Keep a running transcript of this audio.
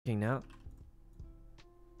now.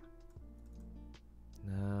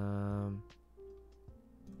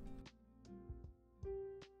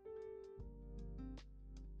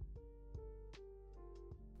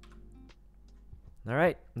 All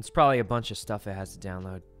right, it's probably a bunch of stuff it has to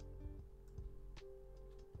download.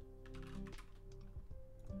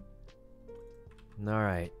 All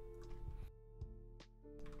right.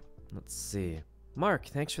 Let's see. Mark,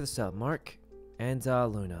 thanks for the sub, Mark. And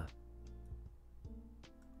Luna.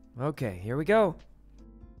 Okay, here we go.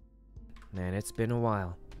 Man, it's been a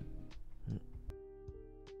while.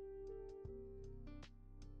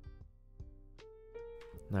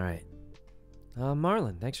 Alright.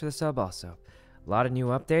 Marlon, thanks for the sub also. A lot of new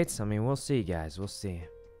updates. I mean, we'll see, guys. We'll see.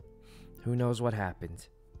 Who knows what happened.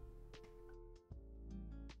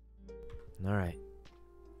 Alright.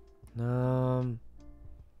 Oh,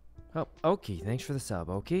 Oki, thanks for the sub,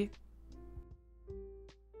 Oki.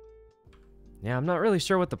 Yeah, I'm not really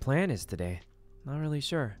sure what the plan is today. Not really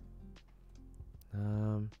sure.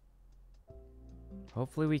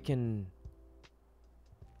 Hopefully we can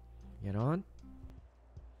get on.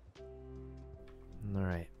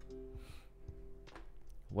 Alright.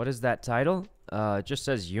 What is that title? It just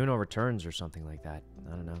says Yuno returns or something like that.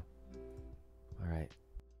 I don't know. Alright.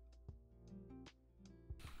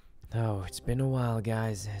 Oh, it's been a while,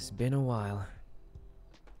 guys. It's been a while.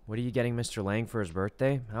 What are you getting Mr. Lang for his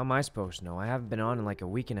birthday? How am I supposed to know? I haven't been on in like a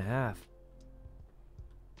week and a half.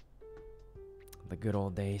 The good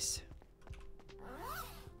old days.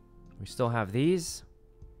 We still have these.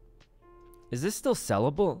 Is this still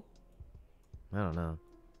sellable? I don't know.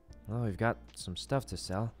 Oh, we've got some stuff to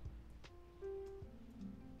sell.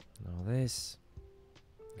 All this.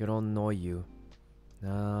 Good old Noyu.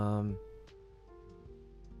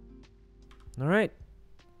 Alright.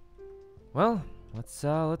 Well, let's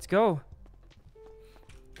go.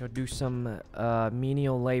 Go do some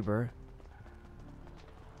menial labor.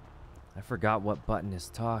 I forgot what button is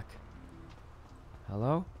talk.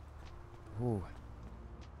 Hello? Ooh.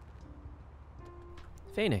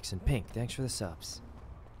 Phoenix and Pink, thanks for the subs.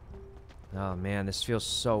 Oh man, this feels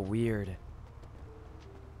so weird. It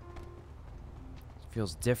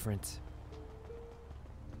feels different. Is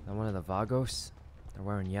that one of the Vagos? They're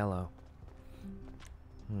wearing yellow.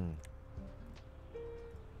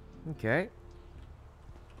 Okay.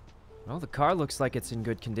 Well, the car looks like it's in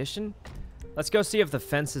good condition. Let's go see if the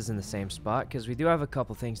fence is in the same spot, because we do have a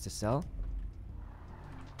couple things to sell.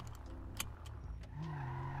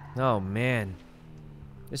 Oh, man.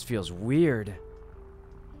 This feels weird.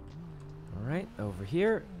 Alright, over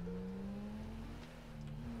here.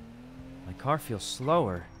 My car feels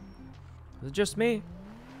slower. Is it just me?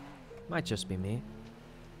 Might just be me.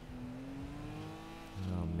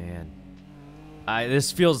 Oh, man.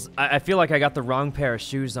 This feels... I feel like I got the wrong pair of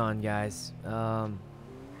shoes on, guys.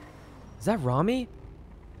 Is that Rami?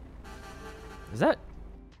 Is that...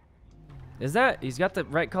 He's got the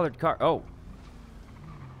right colored car. Oh.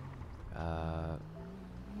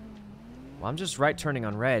 Well, I'm just right turning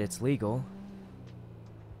on red. It's legal.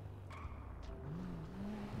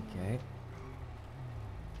 Okay.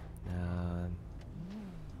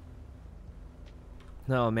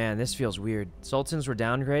 Oh man, this feels weird. Sultans were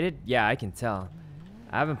downgraded? Yeah, I can tell.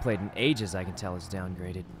 I haven't played in ages, I can tell it's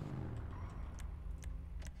downgraded.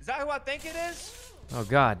 Is that who I think it is? Oh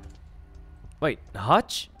god. Wait,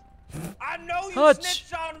 Hutch? I know you Hutch.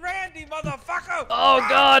 snitched on Randy, motherfucker! Oh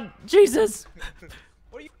god! Jesus!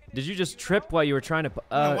 What are you Did you just trip while you were trying to...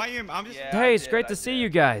 no, why am I'm just... Yeah, hey, I it's did, great I to see did. you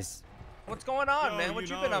guys. What's going on, Yo, man? What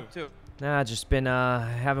you been Yuno. up to? Nah, just been,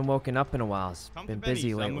 haven't woken up in a while. It's Come been to Benny,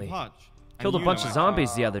 busy son, with lately. Hutch. Killed a And bunch Yuno, of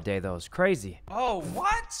zombies the other day, though. It's crazy. Oh,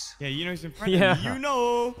 what? Yeah, you know some friends. Yeah. You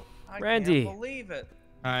know. I Randy. can't believe it.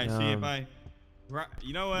 Alright, see you, bye. Right,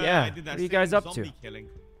 you know, yeah, I did that what are you same guys up to? zombie killing.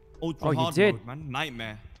 Ultra Oh, you hard did? mode, man.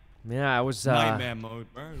 Nightmare. Yeah, I was, Nightmare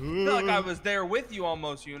mode, bro. I feel like I was there with you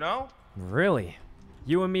almost, you know? Really?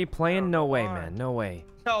 You and me playing? No way, Why? man. No way.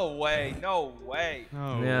 No way, no way.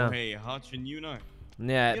 Oh, Yeah. hey, Hutch and you know.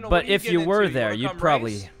 Yeah, You know, but what are you if you getting were into? You there, wanna you'd come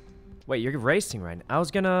probably... race? Wait, you're racing right now. I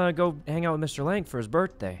was gonna go hang out with Mr. Lang for his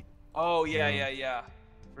birthday. Oh, yeah.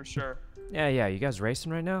 For sure. Yeah, you guys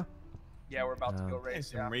racing right now? Yeah, we're about to go There's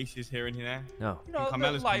race, some yeah. races here and there. No. You know,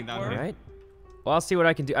 Carmela's the light coming down work. here. Alright. Well, I'll see what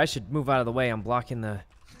I can do. I should move out of the way. I'm blocking the...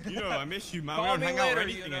 You know, I miss you, man. Call We don't me hang out or later,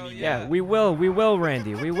 anything you know, anymore. Yeah, we will,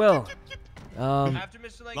 Randy. We will. After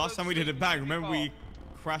Mr. Lang Last goes time we to did a sleep, bag, you remember call. we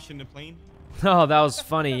crashed in the plane? Oh, that was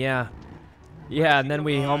funny, yeah. Yeah, and then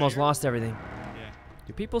we almost lost everything. Yeah.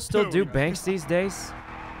 Do people still do banks these days?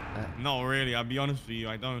 Not really, I'll be honest with you,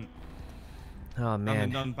 I don't. Oh, I haven't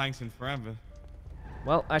man. done banks in forever.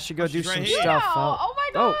 Well, I should go do she's right some here. stuff. Oh my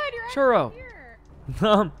god, you're Churro. actually here.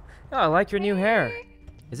 Oh, I like your new hair.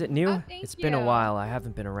 Is it new? Oh, thank It's been a you. while. I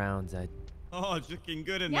haven't been around. Oh, it's looking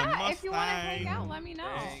good in the Yeah, Mustang. if you want to hang out, let me know.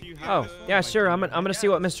 Oh, yeah, sure. I'm gonna see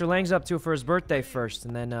what Mr. Lang's up to for his birthday first,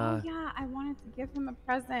 and then Oh yeah, I wanted to give him a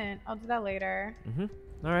present. I'll do that later.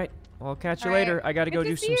 All right. Well, I'll catch you All right. later. I gotta go Good to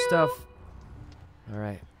do see some you. stuff. All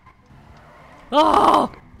right.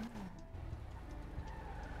 Oh!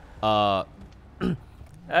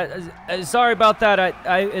 Sorry about that.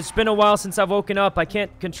 It's been a while since I've woken up. I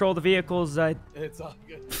can't control the vehicles. It's all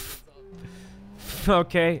good.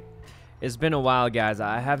 Okay. It's been a while, guys.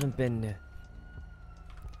 I haven't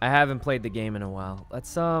played the game in a while.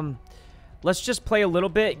 Let's just play a little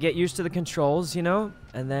bit, get used to the controls, you know,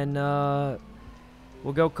 and then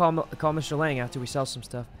we'll go call Mr. Lang after we sell some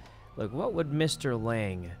stuff. Look, what would Mr.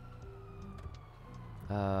 Lang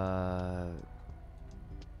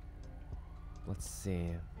let's see.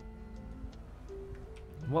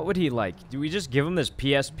 What would he like? Do we just give him this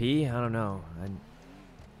PSP? I don't know.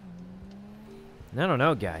 I don't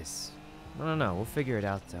know, guys. I don't know. We'll figure it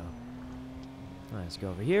out, though. All right, let's go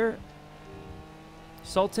over here.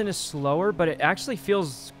 Sultan is slower, but it actually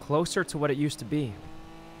feels closer to what it used to be.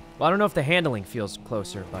 Well, I don't know if the handling feels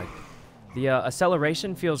closer, but the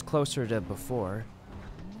acceleration feels closer to before.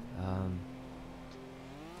 All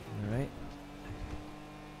right.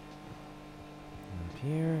 Up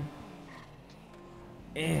here.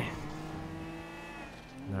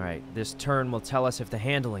 All right, this turn will tell us if the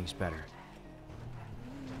handling's better.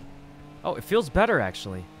 Oh, it feels better,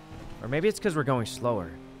 actually. Or maybe it's because we're going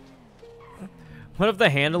slower. What if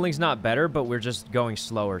the handling's not better, but we're just going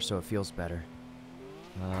slower, so it feels better?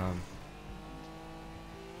 All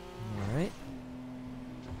right.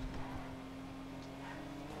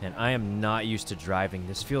 And I am not used to driving.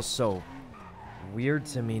 This feels so weird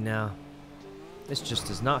to me now. This just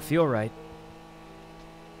does not feel right.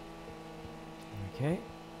 Okay.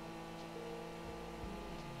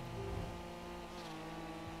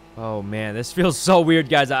 Oh man, this feels so weird,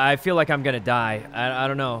 guys. I feel like I'm gonna die. I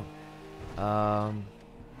don't know.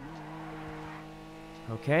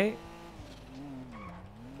 Okay.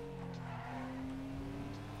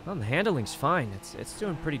 Well, the handling's fine. It's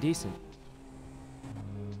doing pretty decent.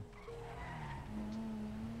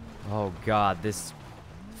 Oh god, this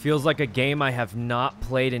feels like a game I have not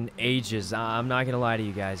played in ages. I'm not gonna lie to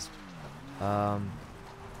you guys. I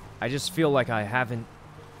just feel like I haven't.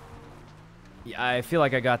 I feel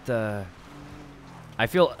like I got the. I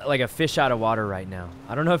feel like a fish out of water right now.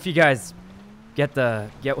 I don't know if you guys get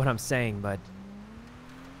what I'm saying, but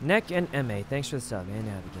Neck and MA, thanks for the sub, and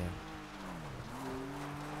Abigail.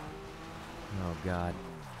 Oh god.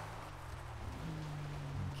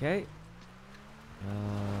 Okay.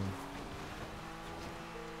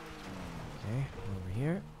 Okay, over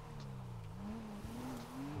here.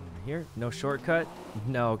 Over here. No shortcut?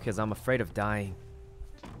 No, because I'm afraid of dying.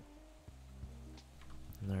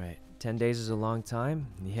 Alright. 10 days is a long time.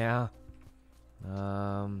 Yeah.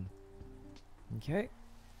 Okay.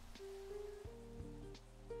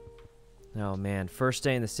 Oh man, first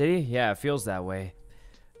day in the city? Yeah, it feels that way.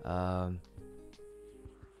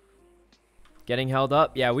 Getting held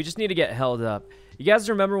up? Yeah, we just need to get held up. You guys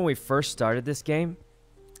remember when we first started this game?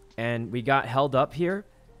 And we got held up here?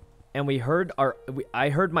 And we heard I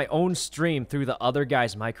heard my own stream through the other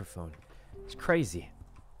guy's microphone. It's crazy.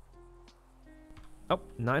 Oh,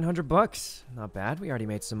 900 bucks. Not bad. We already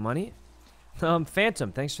made some money.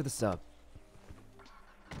 Phantom, thanks for the sub.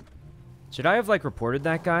 Should I have, like, reported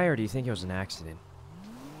that guy, or do you think it was an accident?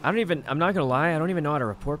 I'm not gonna lie, I don't even know how to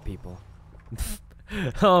report people.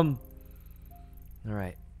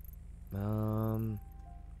 Alright.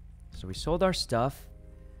 So we sold our stuff.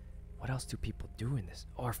 What else do people do in this?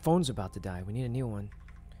 Oh, our phone's about to die. We need a new one.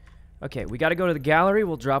 Okay, we gotta go to the gallery.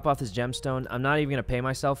 We'll drop off this gemstone. I'm not even gonna pay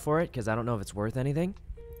myself for it, because I don't know if it's worth anything.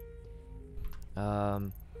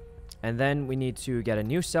 And then we need to get a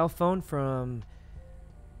new cell phone from...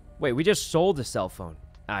 Wait, we just sold the cell phone.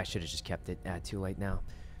 I should have just kept it. Too late now.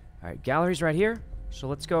 Alright, gallery's right here. So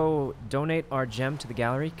let's go donate our gem to the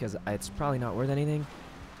gallery, because it's probably not worth anything.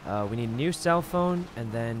 We need a new cell phone,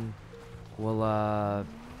 and then we'll, I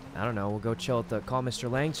don't know, we'll go chill at the... Call Mr.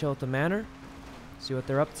 Lang, chill at the manor. See what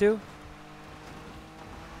they're up to.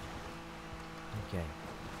 Okay.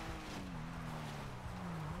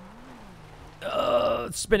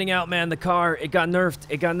 It's spinning out, man. The car, it got nerfed.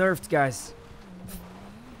 It got nerfed, guys.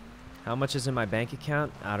 How much is in my bank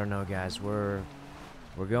account? I don't know, guys. We're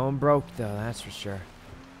going broke, though. That's for sure.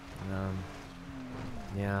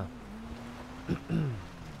 Yeah.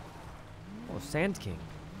 Oh, Sand King.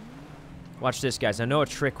 Watch this, guys. I know a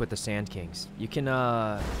trick with the Sand Kings. You can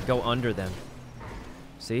go under them.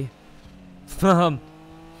 See?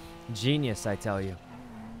 Genius, I tell you.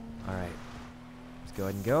 All right. Let's go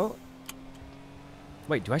ahead and go.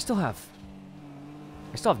 Wait, do I still have...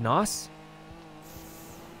 I still have NOS?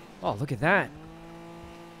 Oh, look at that.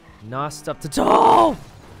 NOS up to... Oh!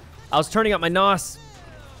 I was turning up my NOS.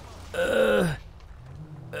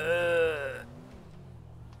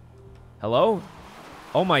 Hello?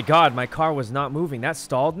 Oh my god, my car was not moving. That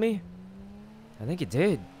stalled me? I think it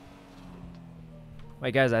did.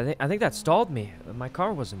 Wait, guys, I think that stalled me. My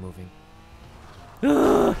car wasn't moving.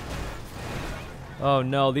 Oh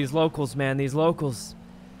no, these locals, man, these locals.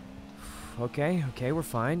 Okay, okay, we're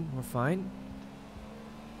fine. We're fine.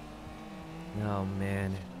 Oh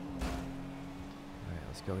man. Alright,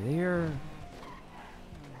 let's go here.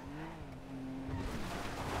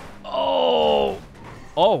 Oh!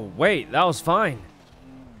 Oh, wait, that was fine.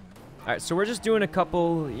 Alright, so we're just doing a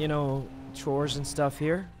couple, you know, chores and stuff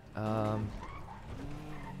here. Oh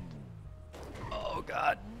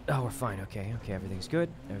god. Oh, we're fine. Okay, okay, everything's good.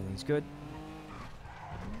 Everything's good.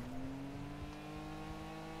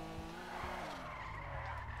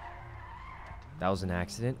 That was an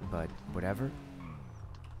accident, but whatever.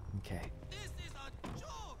 Okay.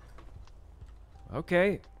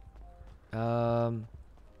 Okay.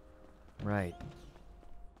 Right.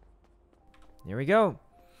 Here we go.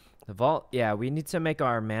 The vault. Yeah, we need to make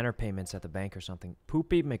our manor payments at the bank or something.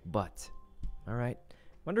 Poopy McButt. All right.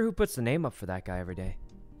 Wonder who puts the name up for that guy every day.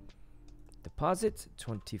 Deposit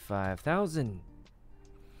 25,000.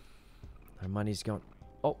 Our money's going.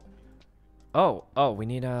 Oh. Oh, we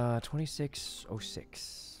need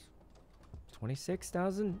 2606.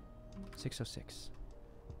 26,000? 606.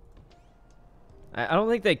 I don't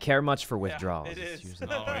think they care much for withdrawals. Yeah, it is.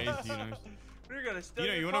 No, it is, you know. We're gonna steal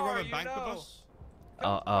You your wanna car, rob a bank with us?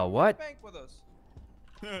 What? Bank with us.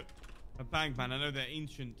 A bank, man. I know they're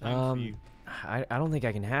ancient times for you. I don't think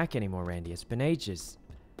I can hack anymore, Randy. It's been ages.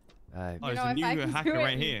 Oh, You there's know, a if new I can hacker do it,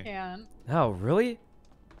 right you here. can. Oh, really?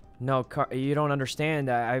 No, you don't understand.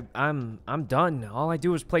 I'm done. All I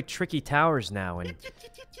do is play Tricky Towers now, and You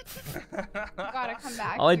gotta come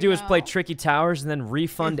back. all I do is play Yuno. Tricky Towers and then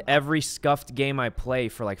refund every scuffed game I play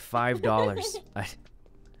for like $5.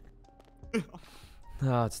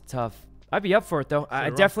 Oh, it's tough. I'd be up for it though. I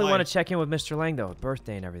rough definitely want life. to check in with Mr. Lang though,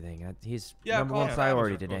 birthday and everything. He's Yeah, number call one him.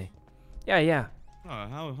 priority Of course. today. Yeah, yeah. Oh,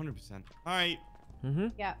 how 100%. All right. Mm-hmm.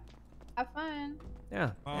 Yep. Have fun.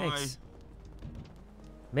 Yeah. Bye. Thanks.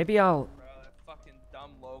 Maybe I'll. Bro, that fucking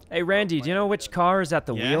dumb local Hey, Randy, broke do you my know which window. car is at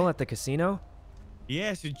the Yeah? wheel at the casino?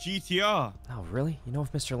 Yeah, it's a GTR. Oh, really? You know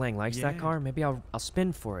if Mr. Lang likes that Yeah. car, maybe I'll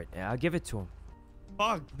spin for it. Yeah, I'll give it to him.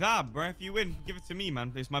 Fuck that, bro. If you win, give it to me,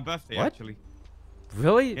 man. It's my birthday, What? actually.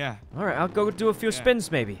 Really? Yeah. All right, I'll go do a few Yeah. spins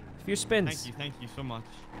maybe. A few spins. Thank you so much.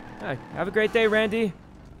 All right, have a great day, Randy.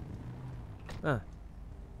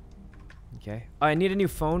 Okay. Oh, I need a new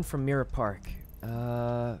phone from Mirror Park.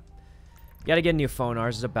 Gotta get a new phone.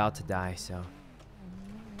 Ours is about to die, so.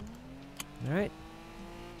 All right.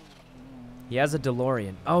 He has a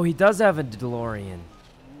DeLorean. Oh, he does have a DeLorean.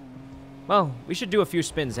 Well, we should do a few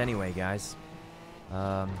spins anyway, guys.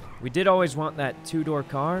 We did always want that two-door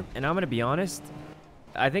car, and I'm gonna be honest.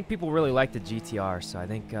 I think people really like the GTR, so I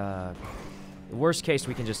think the worst case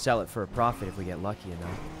we can just sell it for a profit if we get lucky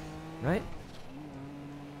enough, right?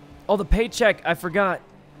 Oh, the paycheck! I forgot.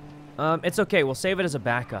 It's okay. We'll save it as a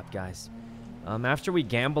backup, guys. After we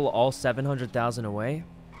gamble all 700,000 away,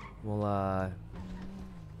 we'll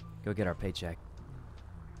go get our paycheck.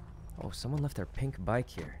 Oh, someone left their pink bike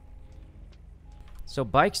here. So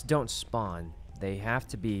bikes don't spawn. They have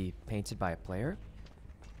to be painted by a player.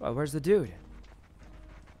 Oh, where's the dude?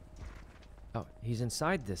 Oh, he's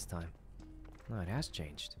inside this time. Oh, it has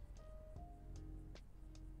changed.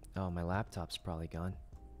 Oh, my laptop's probably gone.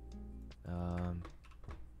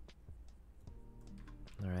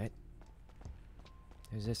 Alright.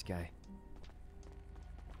 Who's this guy?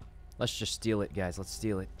 Let's just steal it, guys. Let's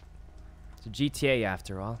steal it. It's a GTA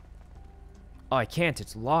after all. Oh, I can't.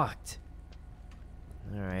 It's locked.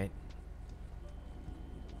 Alright.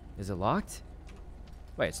 Is it locked?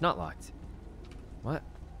 Wait, it's not locked. What?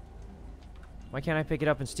 Why can't I pick it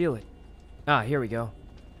up and steal it? Ah, here we go.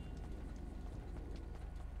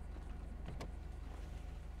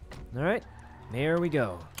 Alright, here we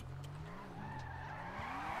go.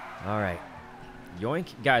 Alright. Yoink.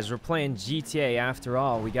 Guys, we're playing GTA after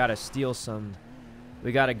all. We gotta steal some...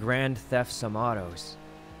 We gotta grand theft some autos.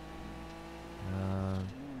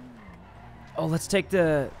 Oh, let's take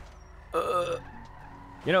the...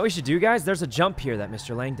 You know what we should do, guys? There's a jump here that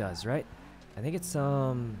Mr. Lang does, right? I think it's,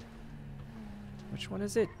 Which one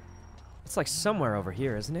is it? It's like somewhere over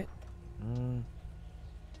here, isn't it?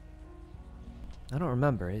 I don't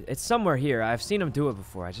remember. It's somewhere here. I've seen him do it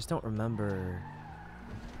before. I just don't remember.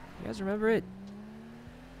 You guys remember it?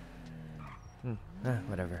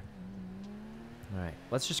 Whatever. Alright,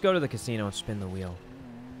 let's just go to the casino and spin the wheel.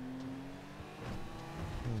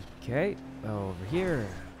 Okay, over here.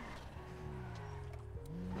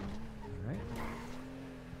 Alright.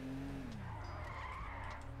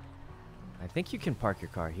 I think you can park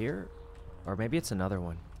your car here. Or maybe it's another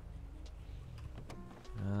one.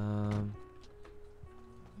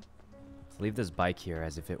 Let's leave this bike here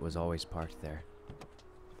as if it was always parked there.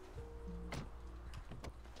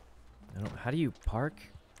 How do you park?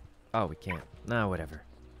 Oh, we can't. Nah, whatever.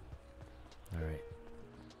 Alright.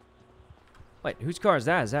 Wait, whose car is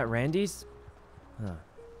that? Is that Randy's? Huh.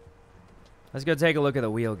 Let's go take a look at the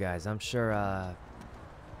wheel, guys. I'm sure, oh,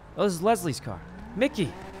 this is Leslie's car.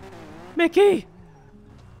 Miki! Miki!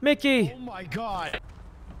 Miki! Oh my god!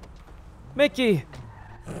 Mickey!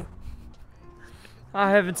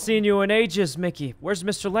 I haven't seen you in ages, Mickey. Where's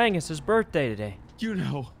Mr. Lang? It's his birthday today. You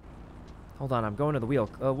know. Hold on, I'm going to the wheel.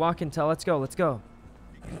 Walk and tell. Let's go, let's go.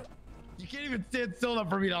 You can't even stand still enough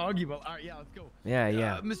for me to argue about. All right, yeah, let's go.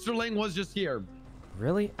 Yeah. Mr. Lang was just here.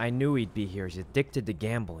 Really? I knew he'd be here. He's addicted to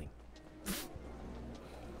gambling.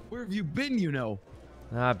 Where have you been, you know?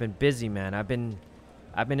 I've been busy, man. I've been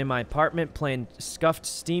in my apartment playing scuffed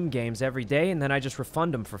Steam games every day, and then I just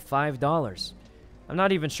refund them for $5. I'm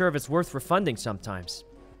not even sure if it's worth refunding sometimes.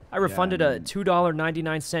 I refunded a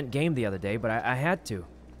 $2.99 game the other day, but I had to.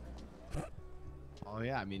 Oh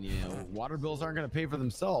yeah, I mean, you know, water bills aren't gonna pay for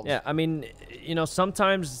themselves. Yeah, I mean, you know,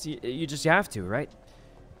 sometimes you just have to, right?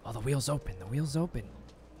 Oh, the wheel's open. The wheel's open.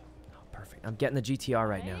 Oh, perfect. I'm getting the GTR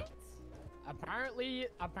right now. Apparently.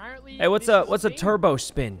 Hey, what's a turbo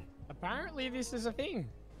spin? Apparently, this is a thing.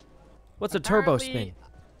 What's a turbo spin?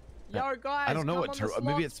 Yo, guys, I don't know what turbo.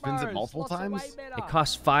 Maybe it spins it multiple times. It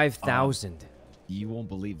costs 5,000. You won't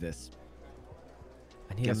believe this.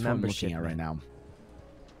 I need Guess a what I'm membership. looking at right now.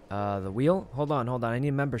 The wheel? Hold on. I need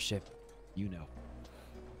a membership. You know.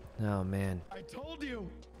 Oh man. I told you.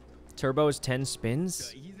 Turbo is 10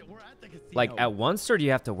 spins. We're at the casino. Like at once, or do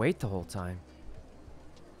you have to wait the whole time?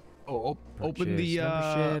 Oh, open the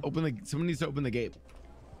membership. someone needs to open the gate.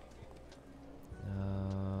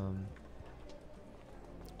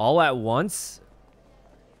 All at once?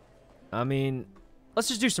 I mean, let's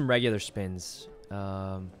just do some regular spins.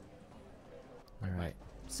 All right.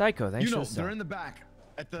 Psycho, thanks You for know, the they're sub. in the back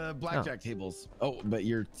at the blackjack tables. Oh, but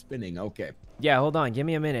you're spinning. Okay. Yeah, hold on. Give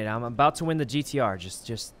me a minute. I'm about to win the GTR.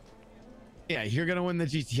 Just. Yeah, you're gonna win the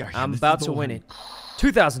GTR. I'm about to win it.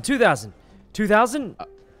 2,000. 2,000?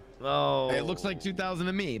 Oh. It looks like 2,000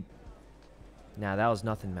 to me. Nah, that was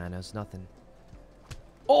nothing, man. That was nothing.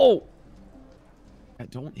 Oh!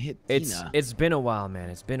 Don't hit Tina. It's been a while, man.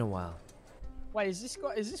 It's been a while. Wait, is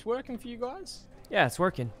this working for you guys? Yeah, it's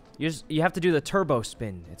working. You have to do the turbo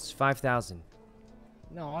spin. It's 5,000.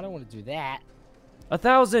 No, I don't want to do that.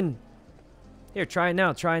 1,000. Here, try it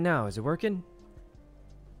now. Try it now. Is it working?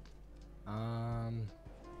 Oh,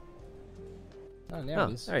 now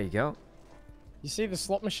it is. There you go. You see the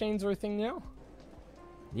slot machines are a thing now?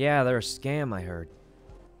 Yeah, they're a scam, I heard.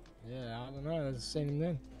 Yeah, I don't know. I've seen them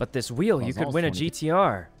then. But this wheel, you could win a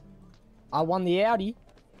GTR. I won the Audi.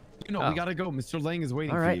 You know, we gotta go. Mr. Lang is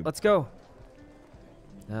waiting All for right, you. let's go.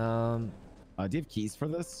 Do you have keys for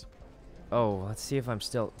this? Oh, let's see if I'm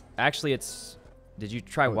still. Actually, it's. Did you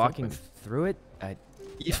try walking through it?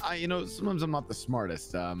 Yeah, you know, sometimes I'm not the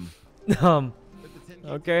smartest.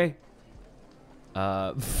 Okay.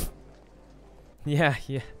 Yeah.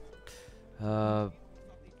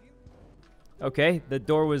 Okay, the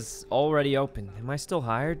door was already open. Am I still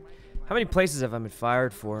hired? How many places have I been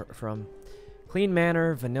fired from? Clean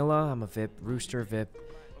Manor, Vanilla, I'm a VIP, Rooster VIP,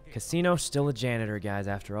 Casino, still a janitor, guys,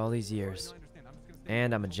 after all these years.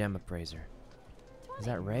 And I'm a gem appraiser. Is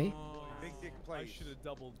that Ray? Big dick place. I should have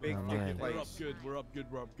doubled. Big dick We're up good. We're up good.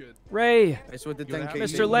 We're up good. Ray! That's what the 10K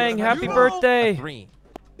Mr. Lang, happy birthday!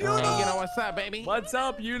 You know what's up, baby? What's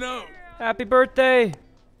up, Yuno? Happy birthday!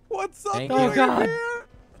 What's up? Thank Oh, you. God.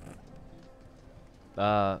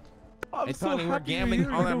 Hey, Tony, we're gambling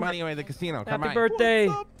all that money away at the casino. Come Happy on. birthday!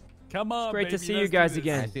 Come on, Great to baby, see you let's guys do this.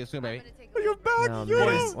 again. I see you soon, baby. You're back, Oh, Yuno.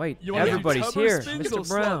 man. Wait, You wanna do everybody's turbo here. spins or Mr.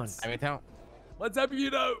 Brown. slots? I mean, tell. What's up,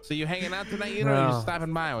 Yuno? So you hanging out tonight, you know? No. Or you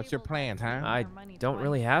stopping by? What's your plans, huh? I don't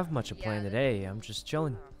really have much of a plan today. I'm just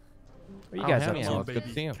chilling. What are you Oh, guys hell up yeah, to? well, it's good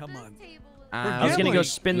to see you. Come on. I was gonna go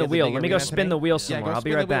spin the wheel. Let me go spin the wheel somewhere. I'll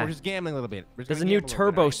be right back. We're just gambling a little bit. We're just There's a gonna new gamble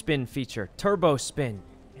turbo little bit, spin feature. Turbo spin.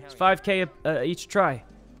 It's 5K each try.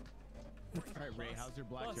 All right, Ray, how's your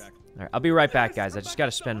blackjack? All right, I'll be right back, guys. I just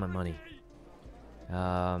gotta spend my money.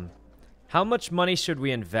 How much money should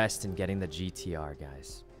we invest in getting the GTR,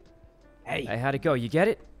 guys? Hey. Hey, how'd it go? You get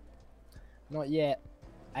it? Not yet.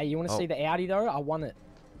 Hey, you want to see the Audi though? I won it.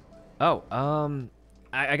 Oh,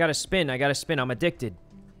 I gotta spin. I gotta spin. I'm addicted.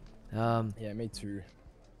 Yeah, me too.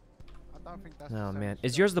 I don't think that's Oh man,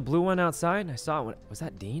 is yours the blue one outside? I saw it. Was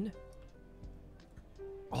that Dean?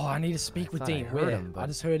 Oh, I need to speak with thought I Dean. heard Where? him, but- I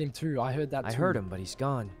just heard him too. I heard that too. I heard him, but he's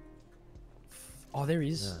gone. Oh, there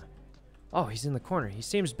he is. Yeah. Oh, he's in the corner. He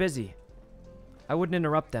seems busy. I wouldn't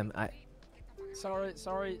interrupt them. Sorry,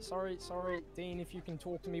 Dean. If you can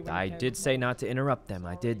talk to me. When I you can. did say not to interrupt them.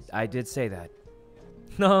 I did say that.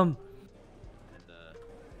 All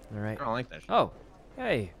right. I don't like that shit. Oh,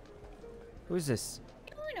 hey. Who's this?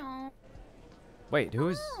 Yuno. Wait, who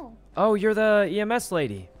is? Oh, Oh, you're the EMS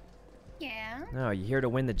lady. yeah. Oh, you here to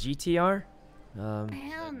win the GTR? Hell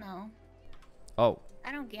no. Oh,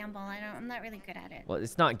 I don't gamble. I'm not really good at it. well,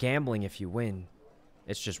 it's not gambling if you win.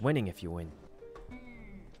 It's just winning if you win.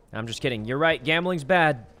 I'm just kidding. You're right. Gambling's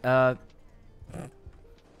bad. All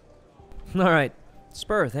right.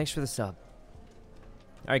 Spur, thanks for the sub.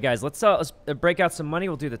 All right, guys. Let's break out some money.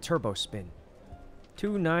 We'll do the turbo spin.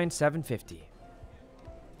 29750.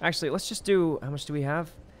 Actually, let's just do. How much do we have?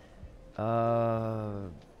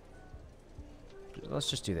 Let's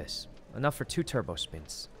just do this. Enough for 2 turbo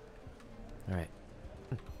spins. All right.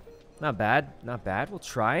 Not bad. Not bad. We'll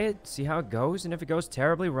try it. See how it goes. And if it goes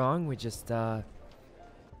terribly wrong, we just Hey,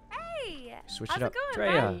 switch how's it up. it going,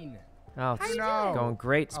 Drea. Dean. Oh, it's you doing? going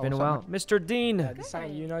great. It's Oh, been a what's while. up, Mr. Dean. This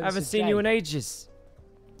ain't Yuno. I this haven't is seen you Jay. in ages.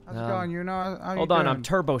 How's it going? You know? How Hold you on, I'm doing?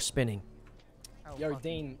 turbo spinning. Yo,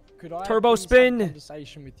 Dean. Could I Turbo please have a spin.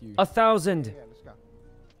 conversation with you? 1,000. Yeah, let's go.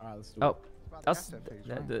 All right, let's do Oh, it. It's about the gas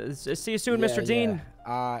fees, right? see you soon, Mr. Dean.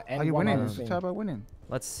 Are And you one winning? other Is the thing. turbo winning?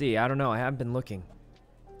 Let's see. I don't know. I haven't been looking.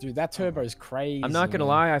 Dude, that turbo is crazy. I'm not gonna man.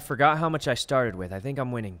 lie. I forgot how much I started with. I think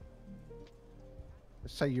I'm winning.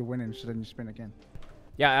 Let's say you're winning, so then you spin again.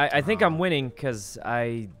 Yeah, I think I'm winning because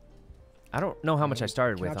I don't know how much I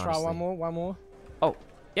started Can with. I try honestly. one more? One more? Oh,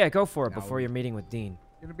 yeah. Go for it No, before we- your meeting with Dean.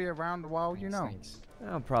 You're gonna be around a while, you know. Thanks.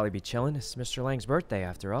 I'll probably be chilling. It's Mr. Lang's birthday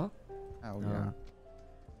after all. Oh yeah.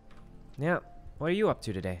 Yeah. What are you up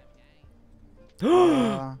to today?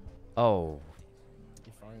 Uh, Oh,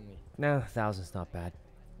 If only. nah, 1,000's not bad.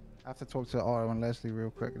 I have to talk to Otto and Leslie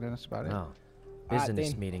real quick, and then that's about it. Oh,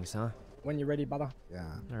 business Dean. meetings, huh? When you're ready, brother. Yeah.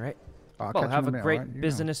 All right. I'll Well, catch you have in a minute, great alright? You know.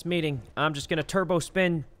 business meeting. I'm just gonna turbo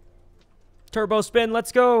spin. Turbo spin.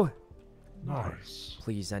 Let's go. Nice.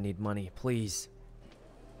 Please, I need money. Please.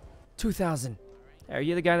 2,000. Hey, are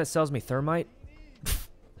you the guy that sells me thermite?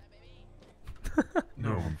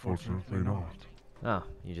 No, unfortunately not. Oh,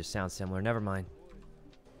 you just sound similar. Never mind.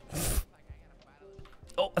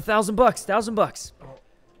 Oh, $1,000 bucks. $1,000 bucks.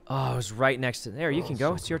 Oh, I was right next to. There, you can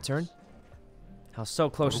go. It's your turn. How so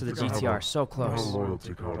close to the GTR? So No close.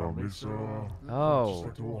 loyalty card on me, so just Oh.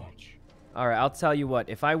 like to watch. All right, I'll tell you what.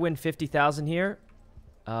 If I win 50,000 here,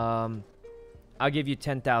 I'll give you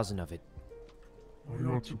 10,000 of it. Oh,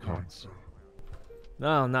 you're too kind, sir.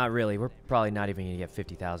 No, not really. We're probably not even gonna get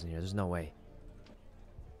 50,000 here. There's no way.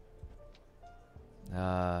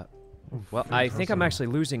 Oh, Well, I think I'm fantastic. actually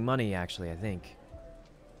losing money. Actually, I think.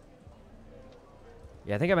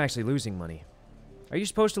 Yeah, I think I'm actually losing money. Are you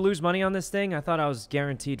supposed to lose money on this thing? I thought I was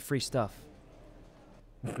guaranteed free stuff.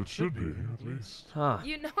 It should be, at least. Huh?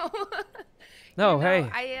 You know. No, You know,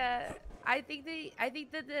 hey. I think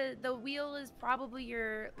that the wheel is probably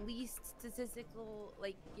your least statistical.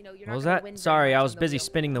 Like, you know, you're What not was gonna that? win very Sorry, much I was on the busy wheel.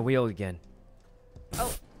 spinning the wheel again.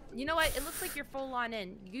 Oh, you know what? It looks like you're full on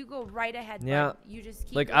in. You go right ahead. Yeah. Bud. You just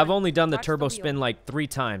keep. Like, going. I've only done the Watch turbo wheel. spin like 3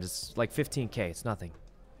 times. It's like 15K. It's nothing.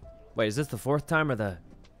 Wait, is this the 4th time or the...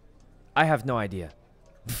 I have no idea.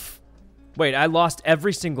 Wait, I lost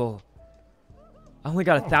every single... I only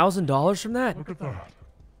got $1,000 from that? Look at that.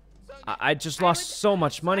 I just lost so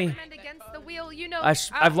much money. recommend against the wheel, you know.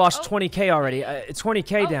 I've lost 20K already.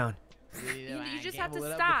 20K down. You just have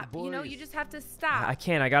to stop. You know, you just have to stop. I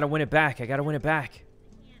can't. I gotta win it back. I gotta win it back.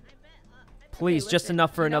 Please, just listen,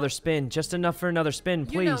 enough for you know- another spin. Just enough for another spin,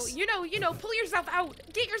 please. You know, pull yourself out.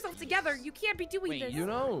 Get yourself together. You can't be doing this. You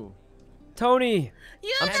know. Tony,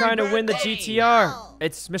 I'm trying to win the GTR.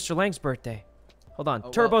 It's Mr. Lang's birthday. Hold on. Oh,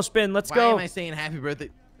 Turbo well, spin. Let's Why go. am I saying happy birthday?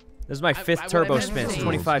 This is my 5th I turbo would've spin. It's said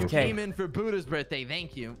 25K. Came in for Buddha's birthday.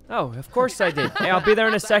 Thank you. Oh, of course I did. Hey, I'll be there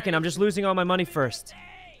in a second. I'm just losing all my money first.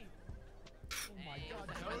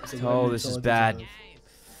 Oh, this is bad.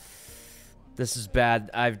 This is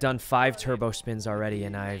bad. I've done 5 turbo spins already,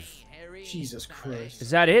 and I've... Jesus Christ.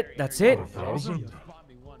 Is that it? That's it? 1,000?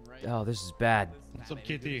 Oh, this is bad. What's up,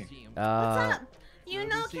 Kitty? What's up? You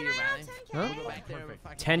know, can I have 10K? Huh? Go back there,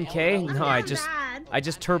 fucking 10K? hell. No, I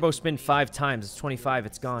just turbo spin 5 times. It's 25.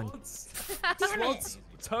 It's gone. Slots,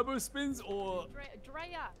 turbo spins, or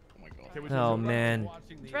Drea. Oh my god. Okay, which Oh one's your man,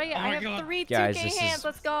 Drea, I have 3 Guys, 2K this hands. is-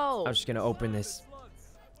 Let's go. I'm just gonna open this.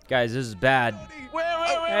 Guys, this is bad. Wait.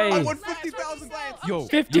 Hey. I won 50,000. Yo,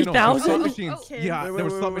 50,000? slot machines. Okay. Yeah, Wait, there were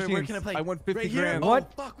wait, slot wait, where machines. can I play? I won 50 Right here? grand.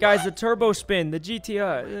 What? Oh, fuck, Guys, the turbo spin, the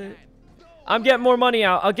GTR. I'm getting more money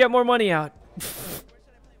out. I'll get more money out.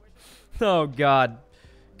 Oh God,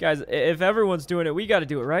 guys, if everyone's doing it, we got to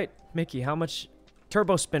do it, right? Mickey, how much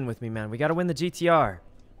turbo spin with me, man? We got to win the GTR.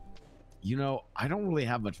 You know, I don't really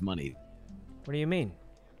have much money. What do you mean?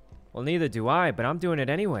 Well, neither do I, but I'm doing it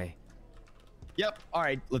anyway. Yep. All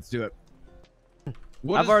right, let's do it.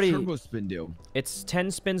 What I've does already- turbo spin do? It's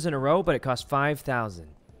 10 spins in a row, but it costs 5,000.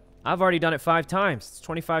 I've already done it 5 times. It's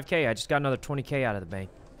 25K. I just got another 20K out of the bank.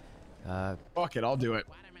 Fuck it, I'll do it.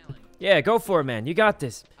 Yeah, go for it, man. You got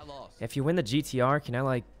this. I lost. If you win the GTR, can I,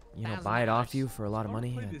 like, you know, buy it off you for a lot of I wanna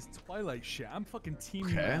money? play And- this Twilight shit. I'm fucking team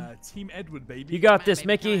Okay. Team Edward, baby. You got Come on, this, baby,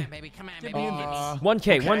 Mickey. Come on, baby. Come on, Give baby. me a minute.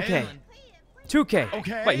 1K, Okay. 1K. 2K.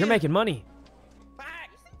 Okay. Wait, you're making money. Team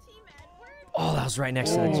Edward? Oh, that was right next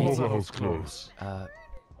to the Oh, GTR. that was close. Uh,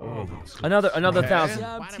 Oh, that was close. another Okay. 1,000.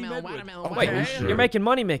 Yeah, I'm Team Watermelon, Edward. watermelon, Wait, watermelon. you're making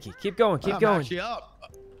money, Mickey. Keep going, keep I'm going. actually up.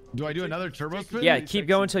 Do I do another turbo spin? Yeah, keep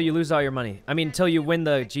going until you lose all your money. I mean, until you win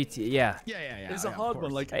the GT. Yeah. Yeah. It's a of hard course.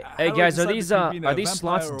 one. Like, Hey, how hey do I guys, are decide these between being a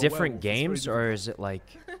slots vampire or a different werewolf? It's very games, difficult. or is it like?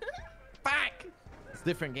 Fuck. It's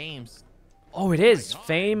different games. Oh, it is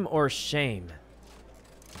fame or shame.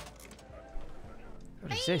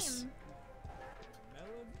 What is this?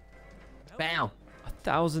 Bam.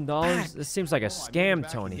 $1,000? This seems like a Oh, I need to go scam,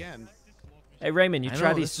 back Tony. again. Hey Raymond, you I tried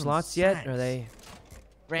know, these this one slots yet? Are sucks. they?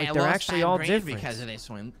 Ray, Like, I they're lost actually 5 all grand different. because of this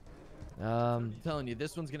one. I'm telling you,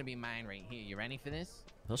 this one's gonna be mine right here. You ready for this?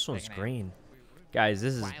 This one's Check it out. green. Guys,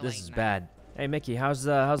 this is Twilight bad. Hey Mickey, how's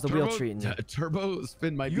the wheel treating you? Turbo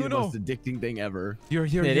spin might be You the know. most addicting thing ever. You're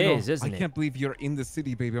here. It you know. is, isn't I it? can't believe you're in the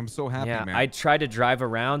city, baby. I'm so happy, Yeah, man. I tried to drive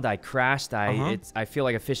around. I crashed. Uh-huh. I feel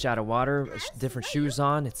like a fish out of water. Different shoes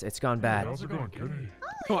on. It's gone bad. How's it going, Kitty?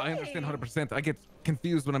 Oh, I understand 100%. I get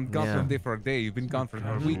confused when I'm gone Yeah. from day for a day. You've been gone for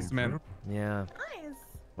Casual weeks, man. trip? Yeah.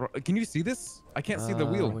 Can you see this? I can't see the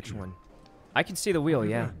wheel. Which one? I can see the wheel.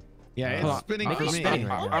 Yeah. Yeah, Hold it's on. spinning Mickey's for me. spinning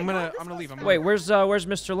right now. I'm gonna leave. Wait, where's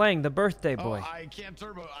Mr. Lang, the birthday Oh, boy? I can't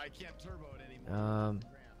turbo it anymore.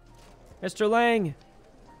 Mr. Lang.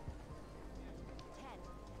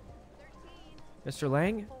 Mr.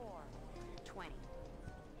 Lang?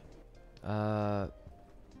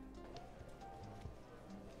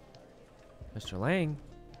 Mr. Lang?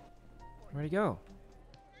 Where'd he go?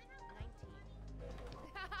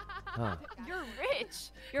 Huh. You're rich.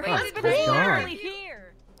 Your Huh, husband he's is gone. literally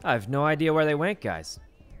here. I have no idea where they went, guys.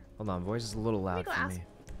 Hold on, voice is a little loud for me.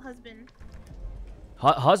 Husband.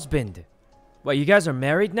 Husband? What, you guys are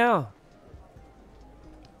married now?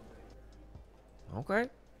 Okay.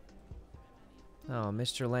 Oh,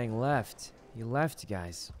 Mr. Lang left. He left,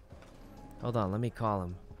 guys. Hold on, let me call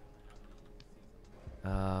him.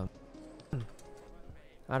 I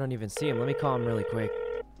don't even see him. Let me call him really quick.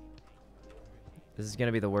 This is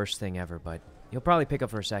gonna be the worst thing ever, but he'll probably pick up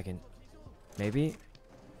for a second. Maybe?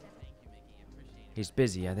 He's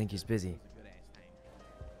busy. I think he's busy.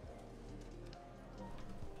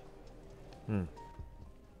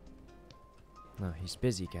 No, he's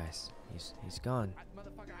busy, guys. He's gone.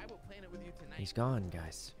 He's gone,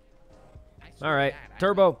 guys. All right,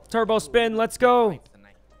 turbo spin. Let's go.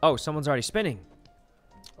 Oh, someone's already spinning.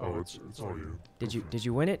 Oh, it's all you. Did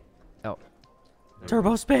you win it? Oh,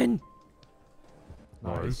 turbo spin.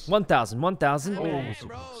 Nice. 1,000, 1,000. Oh, so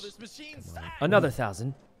Bro, close. this machine sucks. Another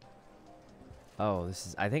 1,000. Oh, this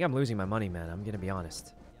is. I think I'm losing my money, man. I'm gonna be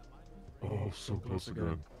honest. Oh, so close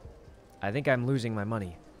again. I think I'm losing my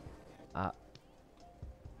money.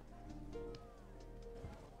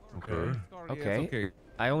 Okay. Okay.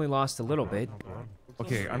 I only lost a little bit. Not bad.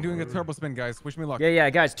 Okay, I'm doing a turbo spin, guys. Wish me luck. Yeah,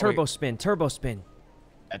 guys. Wait. Turbo spin. Turbo spin.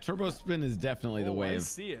 A turbo spin is definitely the Oh, I wave.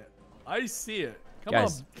 see it. I see it. Come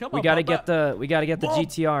Guys, on, come we on, gotta Papa. get the Whoa.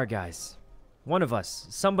 GTR, guys. One of us.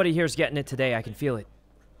 Somebody here's getting it today. I can feel it.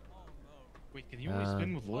 Wait, can you only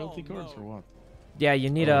spin with loyalty Oh, cards no. or what? Yeah,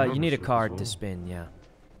 you need Oh, a membership as card to well. spin. Yeah.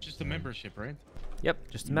 Just a membership, right?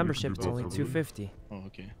 Yep. Just a You can membership. do It's both, only I believe. $250. Oh,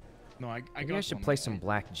 okay. No, I Maybe got I should one. play some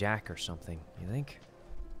blackjack or something. You think?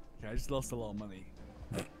 Okay, I just lost a lot of money.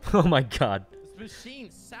 Oh my God. This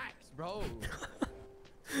machine sucks, bro.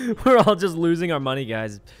 We're all just losing our money,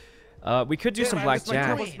 guys. We could do Damn, some I missed my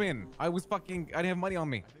blackjack. turbo spin. I didn't have money on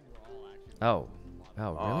me. Oh.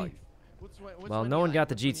 Oh, really? Well, no one got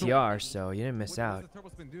the GTR, so you didn't miss What out. does the turbo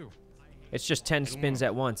spin do? It's just 10 spins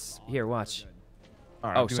at once. Here, watch. All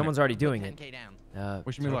right, Oh, I'm doing someone's it. already doing it. 10K down.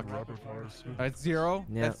 Wish me luck. That's 0.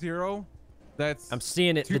 Yeah. That's 0. That's. I'm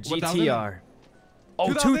seeing it. The 1,000? GTR. Oh,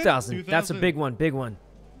 2,000? 2,000. That's a big one. Big one.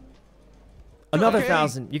 Another Okay.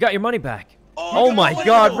 1,000. You got your money back. Oh, Oh my God,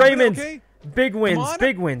 God, okay, Raymond. okay. Big wins. on.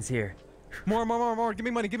 Big wins here. More. Give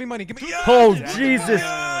me money. Give me money. Give me. Yes! Oh, Jesus.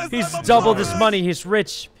 Yes! He's I'm doubled his obsessed. money. He's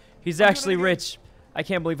rich. He's actually again. rich. I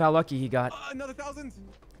can't believe how lucky he got. Another 1,000.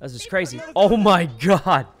 This is crazy. Oh my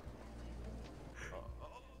God.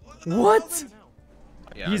 What?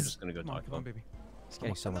 Yeah, I'm He's- just gonna go talk to Come on, him. baby. He's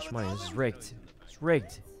getting so much money. This is rigged. It's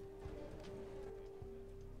rigged.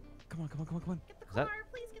 Come on. Is that?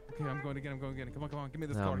 Okay, I'm going again. Come on. Give me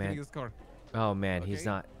this Oh, car. man. Give me this car. Oh man, he's Okay.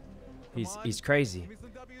 not. Come on. He's crazy. Give me some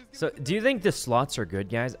W's, give So, me some do you think the slots are good,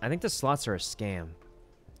 guys? I think the slots are a scam.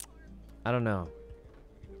 I don't know.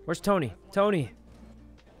 Where's Tony? Tony?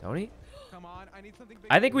 Come on. I need something big.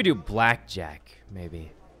 I think we do blackjack,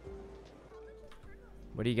 maybe.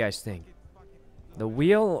 What do you guys think? The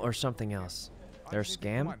wheel or something else? They're a Come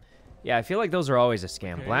scam? on. Yeah, I feel like those are always a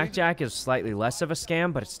scam. Okay. Blackjack is slightly less of a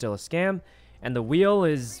scam, but it's still a scam. And the wheel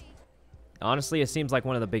is... Honestly, it seems like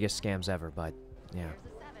one of the biggest scams ever, but yeah.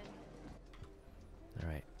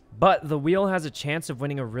 Alright. But the wheel has a chance of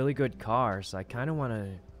winning a really good car, so I kind of want to,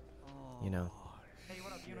 you know.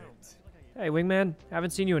 Hey, Wingman. Haven't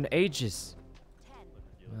seen you in ages.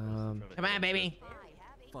 Come on, baby.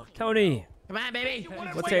 Tony. Come on, baby.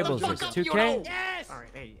 What table is this? 2K? Yes.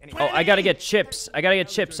 Oh, I gotta get chips.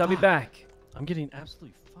 I'll be back. I'm getting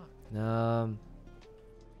absolutely fucked.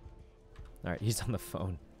 Alright, he's on the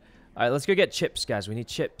phone. Alright, let's go get chips, guys. We need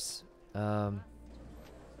chips. Let's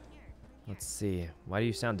see. Why do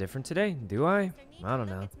you sound different today? Do I? I don't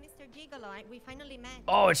know.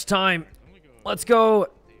 Oh, it's time. Let's go.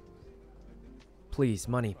 Please,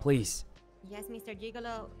 money, please. Yes, Mr.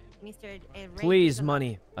 Gigolo. Mr. Please, Gigolo.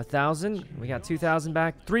 money. 1,000? We got 2,000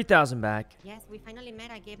 back. 3,000 back. Yes, we finally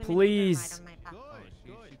met. I gave him Please. a ride on my back.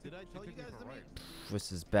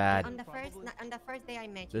 This is bad. On the first day I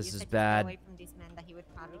met you, This you is said to stay bad. away from this man that he would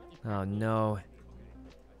probably keep Oh, no.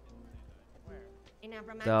 in a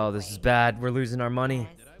romantic Oh, this is way. bad. We're losing our money.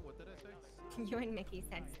 Yes. You and Miki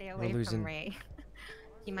said stay We're away losing. from Ray.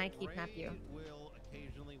 He might kidnap you.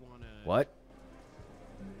 What?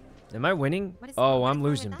 Am I winning? What is Oh, what's I'm wrong with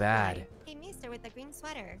losing that bad. guy? Hey, mister with the green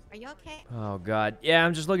sweater. Are you okay? Oh, God. Yeah,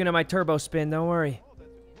 I'm just looking at my turbo spin. Don't worry.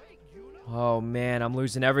 Oh, man. I'm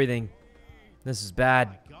losing everything. This is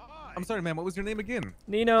bad. I'm sorry, man. What was your name again?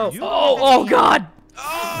 Nino. Oh, God.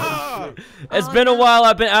 It's been a while.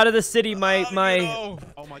 I've been out of the city. My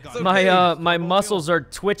muscles are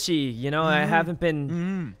twitchy. You know, I haven't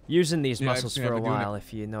been using these Yeah, I've muscles seen- for I've a been doing it. while,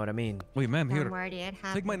 if you know what I mean. Wait, man, Don't here. worry, it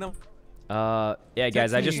Take my happened. number. Yeah,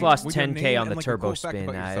 guys, I Text just me lost with your 10K name on the and, like, a turbo cool fact spin.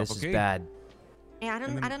 about yourself, This is okay? bad. Yeah,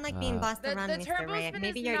 I don't like being bossed The- around, the Mr. turbo Ray. spin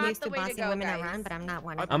Maybe is you're not used the to way to bossing go, women guys. around, but I'm not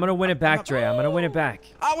one of them. I'm going to win it back, Dre. I'm going to win it back.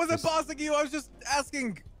 I wasn't bossing you. I was just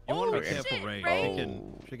asking. You want to be Oh, careful, shit, Ray. Ray.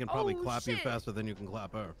 She can probably Oh, clap you shit. faster than you can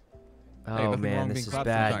clap her. Oh, nothing wrong man, being this is clapped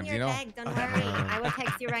bad. sometimes. Your you know? bag, don't worry. I will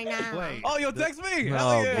text you right now. Wait. Oh, you'll text me. Hell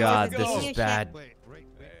Oh, yeah, God, let's this go. is bad. Wait.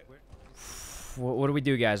 What do we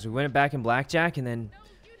do, guys? We win it back in blackjack, and then...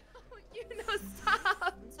 You know, stop.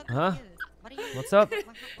 I'm so Huh? confused. What are you? What's up? What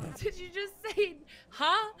happened? Did you just say,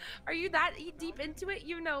 huh? Are you that deep into it?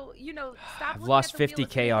 You know, stop. I've looking lost at the wheel.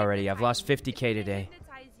 It's 50K gonna already. I've lost hypnotize 50K you. today. It's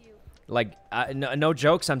gonna hypnotize you. Like, no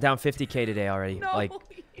jokes, I'm down 50K today already. No. Like,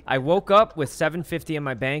 I woke up with 750 in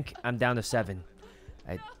my bank. I'm down to 7.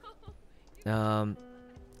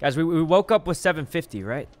 Guys, we woke up with 750,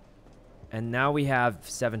 right? And now we have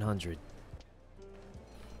 700.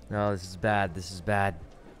 No, this is bad. This is bad.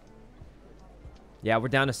 Yeah, we're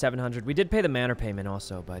down to 700. We did pay the manor payment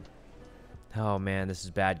also, but... Oh, man, this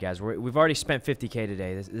is bad, guys. We've already spent 50K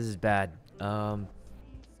today. This is bad.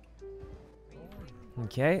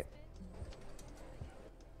 Okay.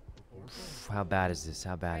 How bad is this?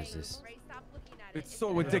 How bad is this? Ray, stop looking at it. It's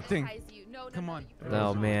so gonna addicting. hypnotize you. No, Come no, on.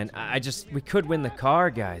 Oh, man. We could win the car,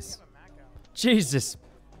 guys. Jesus.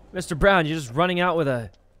 Mr. Brown, you're just running out with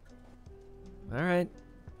a... All right.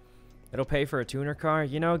 It'll pay for a tuner car.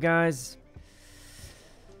 You know, guys...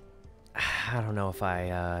 I don't know if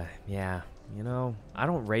I, yeah. You know, I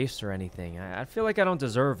don't race or anything. I feel like I don't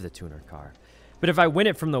deserve the tuner car. But if I win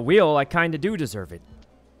it from the wheel, I kind of do deserve it.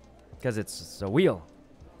 Because it's a wheel.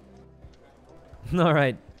 All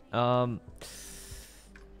right. I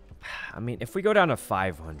mean, if we go down to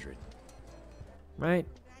 500. Right?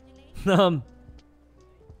 Nah.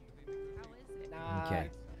 Okay.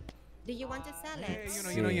 Do you want to sell Hey,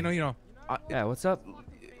 it? you know. Yeah, what's up?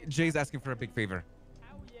 Jay's asking for a big favor.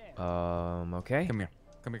 Okay. Come here.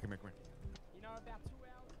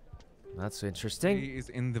 That's interesting. He is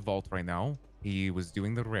in the vault right now. He was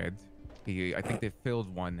doing the red. I think they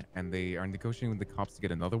filled one, and they are negotiating with the cops to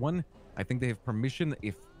get another one. I think they have permission.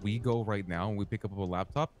 If we go right now and we pick up a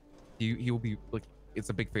laptop, he will be like, it's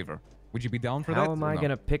a big favor. Would you be down for that? How am I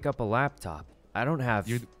gonna pick up a laptop? I don't have.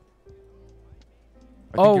 I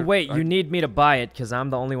Oh think wait, you need me to buy it because I'm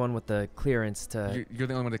the only one with the clearance to. You're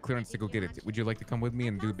the only one with the clearance to go get it. Would you like to come with me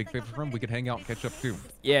and do a big favor for him? We could hang out and catch up too.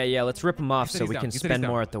 Yeah, let's rip him off He said so he's we down. can He said he's spend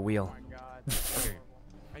down. more at the wheel. Okay.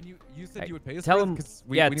 And you said you would pay us. Tell for it? him. 'Cause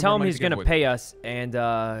we Yeah, need tell more him money he's to get gonna wood. pay us, and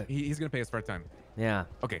He's gonna pay us for our time. yeah.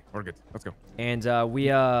 Okay, we're good. Let's go. And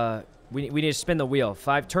we need to spin the wheel.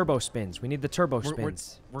 5 turbo spins. We need the turbo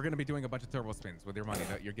spins. We're gonna be doing a bunch of turbo spins with your money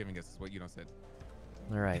that you're giving us. Is what you said.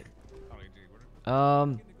 All right.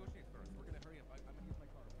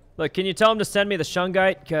 Look, can you tell him to send me the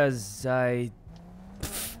shungite? Cause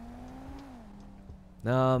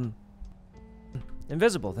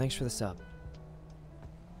invisible. Thanks for the sub.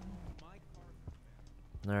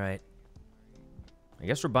 All right. I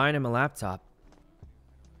guess we're buying him a laptop.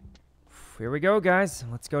 Here we go, guys.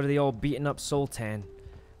 Let's go to the old beaten up Sultan.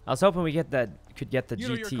 I was hoping we could get the You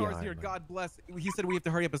know GT your car's on. here. God bless. He said we have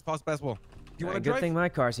to hurry up as possible. Do you want to Good drive? thing my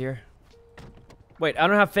car's here. Wait, I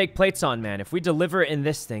don't have fake plates on, man. If we deliver it in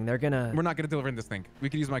this thing, they're gonna... We're not gonna deliver in this thing. We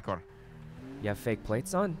could use my car. You have fake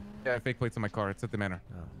plates on? Yeah, I have fake plates on my car. It's at the manor.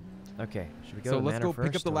 Oh. Okay. Should we go So to the let's manor go pick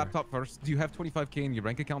up first, the or- laptop first. Do you have 25K in your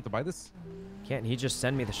bank account to buy this? Can't he just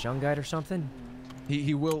send me the shungite or something?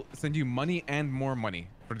 He will send you money and more money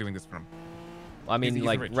for doing this for him. Well, I mean, He's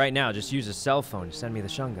like, rich. right now, just use a cell phone to send me the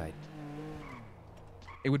shungite.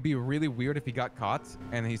 It would be really weird if he got caught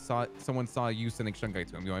and someone saw you sending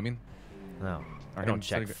shungite to him. You know what I mean? No. Or I him don't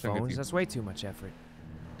check sending shungite to phones. you. That's way too much effort.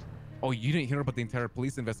 Oh, you didn't hear about the entire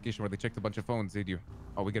police investigation where they checked a bunch of phones, did you?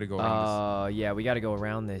 Oh, we gotta go around Yeah, we gotta go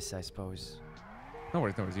around this, I suppose. this. No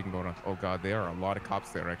worries, you can go around. Oh god, there are a lot of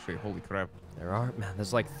cops there actually. Holy crap. There are? Man,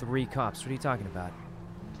 there's like 3 cops. What are you talking about?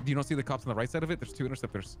 Do you not see the cops on the right side of it? There's 2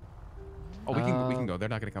 interceptors. Oh, we can go. They're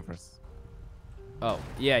not gonna come for us. Oh,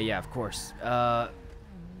 yeah, of course. Alright,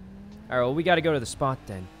 well, we gotta go to the spot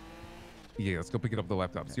then. Yeah, let's go pick it up the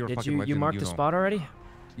laptops. You're a Did fucking you legend. mark the know. spot already?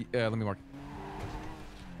 Yeah, let me mark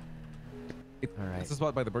it. Alright. It's the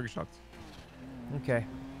spot by the burger shops. Okay.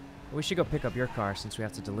 We should go pick up your car since we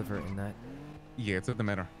have to deliver it in that. Yeah, it's at the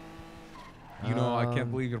manor. You know, I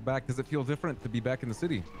can't believe you're back. Does it feel different to be back in the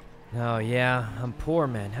city? Oh, yeah. I'm poor,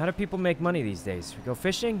 man. How do people make money these days? We go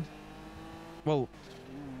fishing? Well,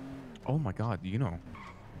 oh my god, you know.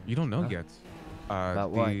 You don't know yet.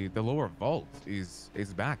 About what? The lower vault is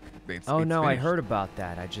back. It's Oh, no, I finished. heard about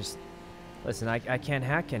that. I just... Listen, I can't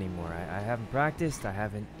hack anymore. I haven't practiced. I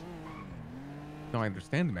haven't... No, I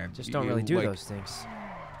understand, man. Just don't really do those things.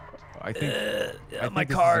 I think... I my think this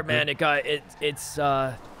is car, a man. good- It got... It's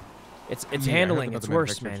Yeah, I heard handling. about It's the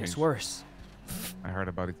worse, manufacturer man. It's change. worse. I heard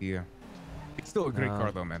about it, yeah. It's still a great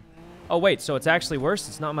car, though, man. Oh, wait. So it's actually worse?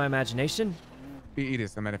 It's not my imagination? It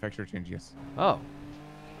is a manufacturer change, yes. Oh.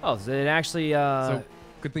 Oh, so it actually... So,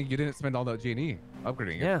 good thing you didn't spend all that G&E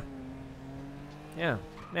upgrading it. Yeah. Yeah.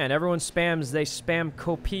 Man, everyone spams... They spam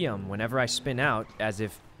copium whenever I spin out as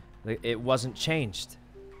if it wasn't changed.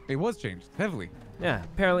 It was changed, heavily. Yeah,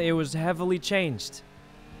 apparently it was heavily changed.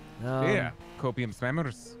 Yeah, copium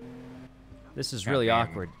spammers. This is God really damn.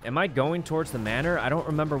 awkward. Am I going towards the manor? I don't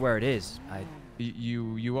remember where it is.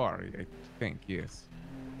 You are, I think, yes.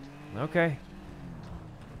 Okay.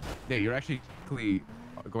 Yeah, you're actually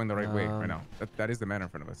going the right way right now. That is the manor in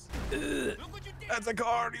front of us. That's a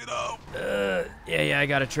car, you know. Yeah, I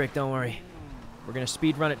got a trick. Don't worry. We're gonna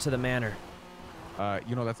speed run it to the manor.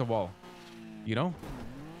 You know, that's a wall. You know?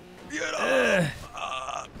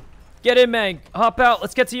 Get in, man. Hop out.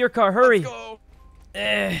 Let's get to your car. Hurry. Let's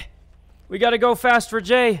go. We gotta go fast for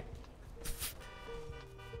Jay.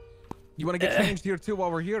 You want to get changed here too while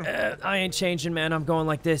we're here? I ain't changing, man. I'm going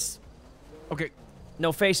like this. Okay.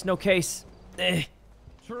 No face, no case.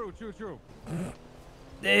 True.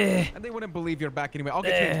 Eh. And they wouldn't believe you're back anyway. I'll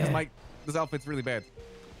get changed because this outfit's really bad.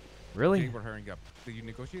 Really? Jay, we're hurrying up. Did you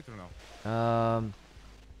negotiate or no?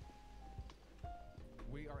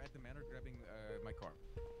 We are at the manor grabbing my car.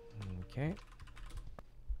 Okay.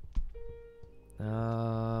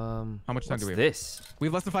 How much time what's do we have? this? We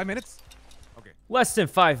have less than 5 minutes? Okay. Less than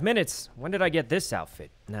 5 minutes. When did I get this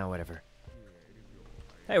outfit? Nah, whatever.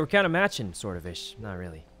 Hey, we're kind of matching, sort of ish. Not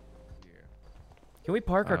really. Yeah. Can we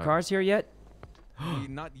park our cars here yet?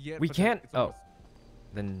 Not yet. We but can't. it's Oh. almost.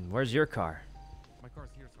 Then where's your car? My car's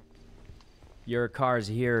here somewhere. Your car's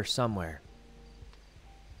here somewhere.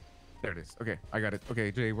 There it is. Okay, I got it.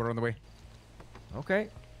 Okay, Jay, we're on the way. Okay.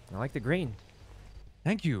 I like the green.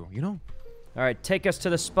 Thank you. You know, All right, take us to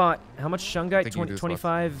the spot. How much shungite? Taking you to the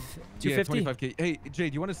 25, Yeah, 250? 25k. Hey, Jay,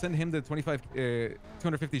 do you want to send him the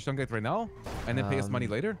 250 shungite right now, and then pay us money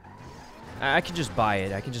later? I can just buy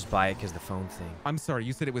it. I can just buy it because the phone thing. I'm sorry,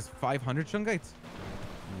 you said it was 500 shungite?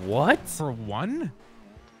 What? For one?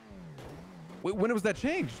 Wait, when was that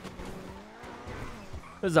changed?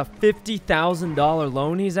 This is a $50,000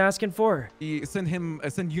 loan he's asking for. Send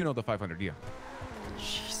Yuno the 500, yeah.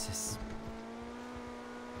 Jesus.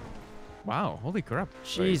 Wow, holy crap.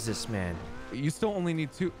 Jesus, man. You still only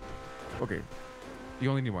need 2. Okay. You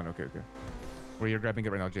only need 1. Okay. Well, you're grabbing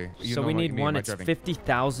it right now, Jay. So we need one. It's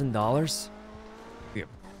 $50,000? Yeah,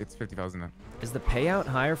 it's 50,000 now. Is the payout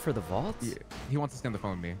higher for the vault? Yeah, he wants to stay on the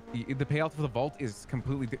phone with me. The payout for the vault is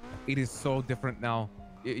completely... it is so different now.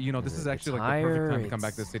 You know, this is actually like the perfect time to come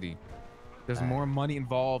back to the city. There's more money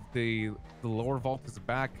involved. The lower vault is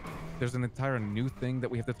back. There's an entire new thing that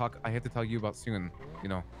we have to talk... I have to tell you about soon, you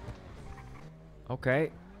know.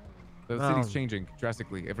 Okay. The city's changing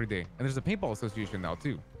drastically every day. And there's a paintball association now,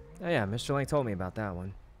 too. Oh, yeah, Mr. Lang told me about that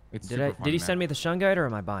one. It's did super fun, he man. send me the shungite or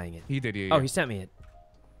am I buying it? He did, yeah. Oh, he sent me it.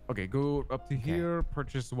 Okay, go up to here,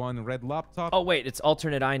 purchase 1 red laptop. Oh, wait, it's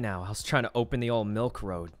alternate eye now. I was trying to open the old Milk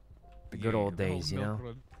Road. The good old days, you know?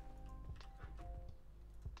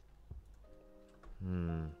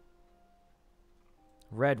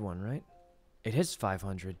 Red one, right? It is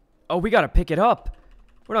 500. Oh, we gotta pick it up.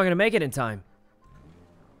 We're not gonna make it in time.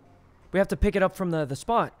 We have to pick it up from the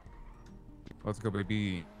spot. Let's go,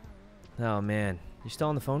 baby. Oh, man. You still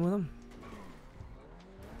on the phone with him?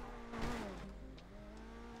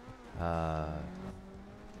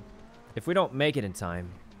 If we don't make it in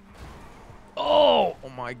time... Oh! Oh,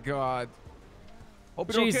 my God.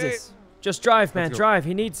 Hope Jesus. Okay. Just drive, man. Let's go. Drive.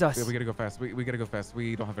 He needs us. Yeah, we gotta go fast. We gotta go fast.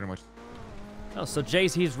 We don't have very much. Oh, so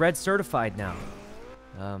he's red certified now.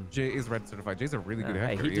 Jay is red certified. Jay's a really good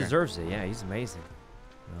hey, actor. he deserves it. Yeah, he's amazing.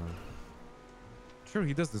 Sure,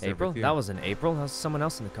 he does deserve April? it. Yeah. That was in April. That was someone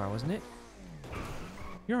else in the car, wasn't it?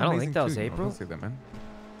 You're I don't think amazing that was too, April. Don't say that, man.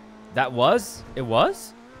 That was? It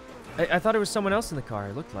was? I thought it was someone else in the car.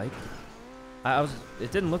 It looked like.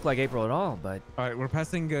 It didn't look like April at all, but. All right, we're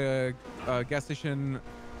passing a gas station.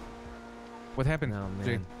 What happened, Oh, man.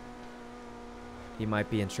 Jay? He might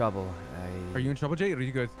be in trouble. Are you in trouble, Jay, or are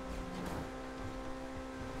you good?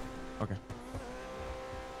 Okay.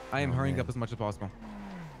 I am hurrying up as much as possible.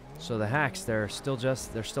 So the hacks, they're still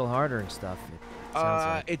harder and stuff. It sounds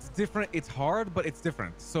like. It's different. It's hard, but it's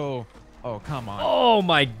different. So, oh, come on. Oh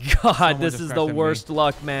my God, Someone this just is crashed the into me. worst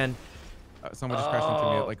luck, man. Someone just crashed into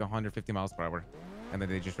me at like 150 miles per hour, and then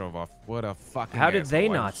they just drove off. What a fucking. How did they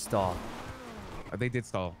asshole. not stall? They did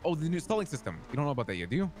stall. Oh, the new stalling system. You don't know about that yet,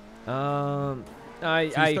 do you? I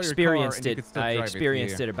start your car experienced and you it. could still I drive it,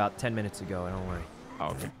 experienced yeah. it about 10 minutes ago. Don't worry. Oh,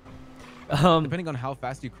 okay. Depending on how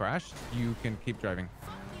fast you crashed, you can keep driving.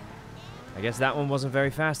 I guess that one wasn't very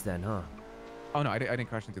fast then, huh? Oh no, I didn't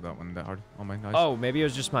crash into that one that hard. Oh my gosh. Oh, maybe it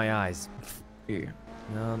was just my eyes. Yeah.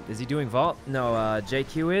 Is he doing vault? No,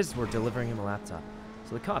 JQ is. We're delivering him a laptop.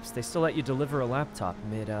 So the cops, they still let you deliver a laptop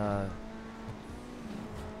mid,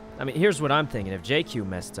 I mean, here's what I'm thinking. If JQ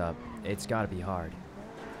messed up, it's gotta be hard.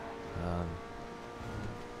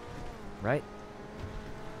 Right?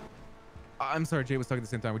 I'm sorry, Jay was talking at the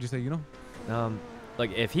same time. Would you say, you know?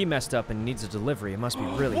 Like, if he messed up and needs a delivery, it must be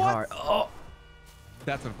really hard. Oh!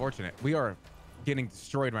 That's unfortunate. We are getting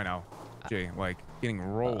destroyed right now, Jay. Like, getting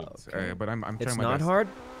rolled. Okay. But I'm trying It's my not best. hard?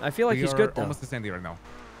 I feel like We he's are good, though. almost to Sandy right now.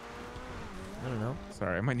 I don't know.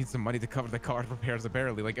 Sorry, I might need some money to cover the car repairs,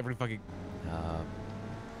 apparently. Like, every fucking...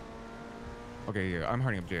 Okay, yeah, I'm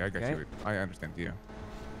hurrying up, Jay. I got Okay. you. I understand, yeah.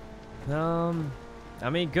 I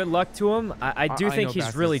mean, good luck to him. I do think know he's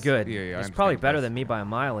Bass really is- good. yeah, I he's probably understand better Bass. than me by a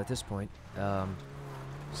mile at this point.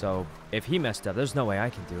 So if he messed up, there's no way I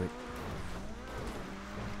can do it.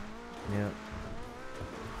 Yeah.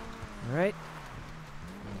 All right.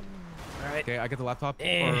 All right. Okay, I get the laptop.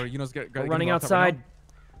 Eh. Or, you know, We're running outside.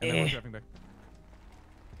 And then we're driving back.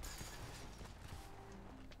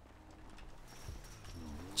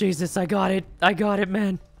 Jesus, I got it. I got it,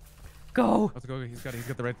 man. Go. Let's go. He's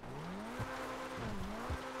got the red.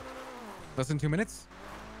 Less than 2 minutes?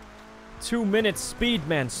 2 minutes speed,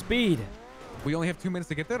 man. Speed. We only have 2 minutes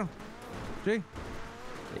to get there? Jay?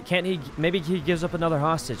 Can't he? Maybe he gives up another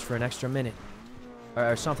hostage for an extra minute.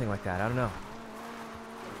 Or something like that. I don't know.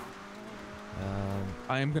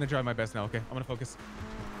 I am going to try my best now, okay? I'm going to focus.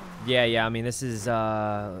 Yeah. I mean, this is,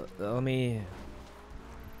 let me...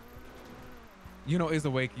 Yuno is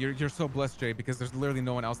awake. You're so blessed, Jay, because there's literally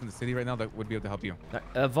no one else in the city right now that would be able to help you.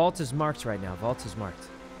 Vault is marked right now. Vault is marked.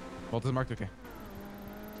 Vault is marked? Okay.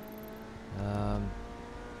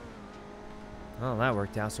 Well, that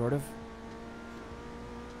worked out, sort of.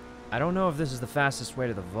 I don't know if this is the fastest way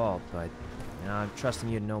to the vault, but you know, I'm trusting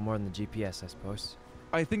you to know more than the GPS, I suppose.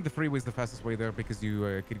 I think the freeway is the fastest way there because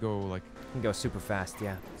you could go like. You can go super fast,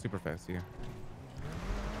 yeah. Super fast, yeah.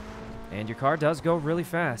 And your car does go really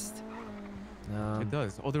fast. It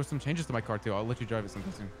does. Oh, there were some changes to my car too. I'll let you drive it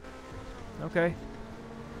sometime soon. Okay.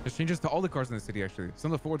 There's changes to all the cars in the city actually.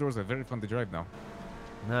 Some of the 4-doors are very fun to drive now.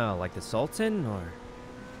 No, like the Sultan, or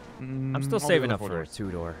I'm all still the saving other up for a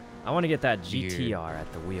 4-doors. 2-door. I want to get that GTR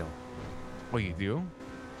at the wheel. Oh, you do?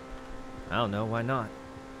 I don't know, why not?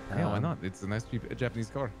 Yeah, why not? It's a nice cheap Japanese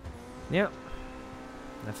car. Yeah.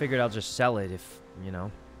 I figured I'll just sell it if, you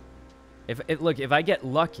know. Look, if I get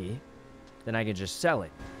lucky, then I can just sell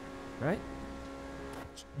it, right?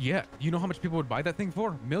 Yeah, you know how much people would buy that thing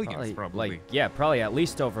for? Millions, probably. Like, yeah, probably at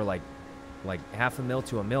least over like $500,000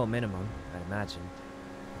 to $1 million minimum, I'd imagine.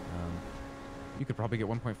 You could probably get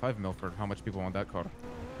 1.5 mil for how much people want that car.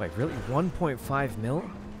 Wait, really? 1.5 mil?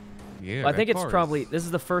 Yeah. Well, I think that it's car probably, is- this is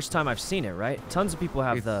the first time I've seen it, right? Tons of people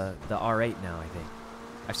have It's- the R8 now, I think.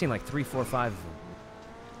 I've seen like 3, 4, 5 of them.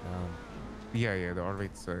 Yeah, the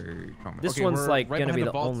R8's common. This Okay, one's, we're like, right gonna behind be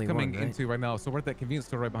the vault only coming one, right? into right now. So we're at that convenience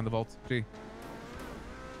store right behind the vault. Gee.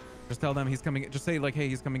 Just tell them he's coming. Just say like, hey,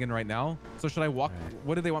 he's coming in right now. So should I walk? Right.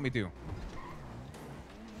 What do they want me to do?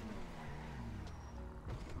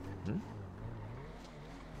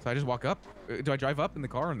 So I just walk up? Do I drive up in the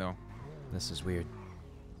car or no? This is weird.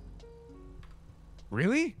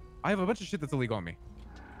 Really? I have a bunch of shit that's illegal on me.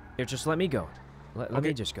 Here, just let me go. Let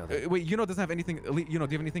me just go there. Wait, Yuno doesn't have anything. Yuno, do you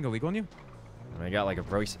have anything illegal on you? I got like a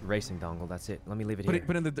racing dongle. That's it. Let me leave it Put here.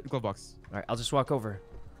 it in the glove box. All right, I'll just walk over.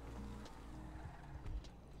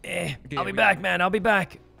 Okay, I'll be back, man. I'll be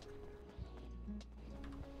back.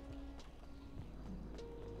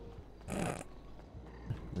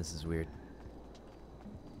 This is weird.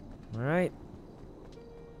 All right.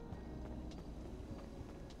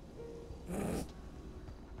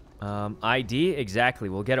 ID? Exactly.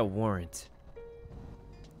 We'll get a warrant.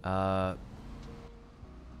 All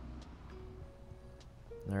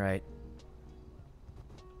right.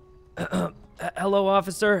 Hello,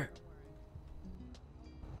 officer.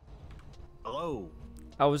 Hello.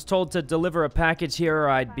 I was told to deliver a package here or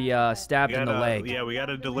I'd be stabbed in the leg. Yeah, we got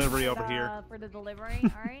a delivery over here. For the delivery,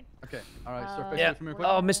 all right? Okay, all right, sir. Yeah. From here quick.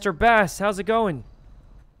 Oh, Mr. Bass, how's it going?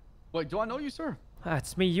 Wait, do I know you, sir?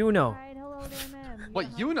 It's me, Yuno.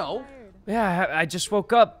 What, you know? Yeah, I just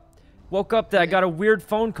woke up. Woke up that I got a weird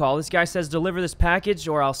phone call. This guy says deliver this package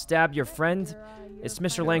or I'll stab your friend. It's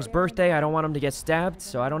Mr. Lang's birthday. I don't want him to get stabbed,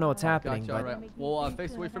 so I don't know what's happening. Gotcha, But all right. Well,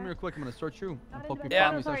 face away from here quick. I'm gonna search you. I'll poke you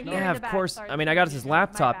yeah, palm, you yeah, of course. I mean, I got his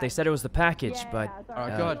laptop. They said it was the package, but All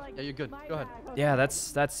right, go ahead. Yeah, you're good. Go ahead. yeah,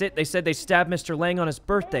 that's it. They said they stabbed Mr. Lang on his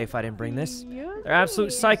birthday if I didn't bring this. They're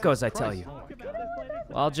absolute psychos, I tell you.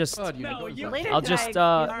 Well, I'll just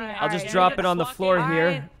drop it on the floor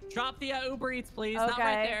here. Drop the Uber Eats, please. Not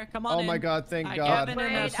right there. Come on Oh in. my God! Thank God. Kevin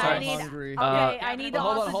and I'm us so are hungry. Okay, I need the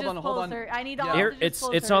hold on, hostages hold on. closer. I need the Here, hostages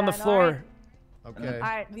it's on the closer, floor. Okay. All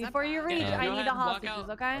right, before you reach, I need the hostages,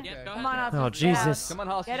 okay? Come on, hostages. Oh, Jesus. Come on,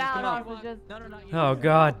 hostages. Get out, Come on. hostages. Oh,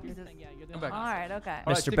 God. Come back. All right, okay.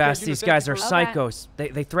 Mr. Bass, these guys are Okay. psychos.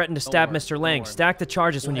 They threatened to stab worry, Mr. Lang. don't worry. Stack the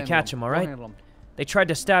charges when you catch him, all right? They tried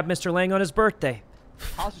to stab Mr. Lang on his birthday.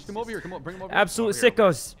 Hostage, come over here. Come on, bring him over. Absolute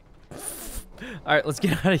sickos. All right, let's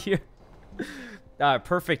get out of here.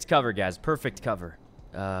 Perfect cover, guys. Perfect cover.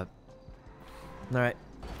 All right.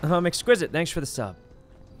 Exquisite. Thanks for the sub.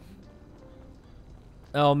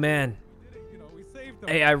 Oh, man.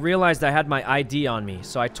 Hey, I realized I had my ID on me,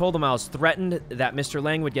 so I told them I was threatened that Mr.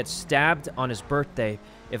 Lang would get stabbed on his birthday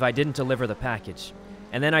if I didn't deliver the package.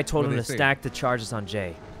 And then I told What him did to they say? stack the charges on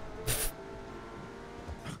Jay.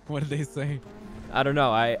 What did they say? I don't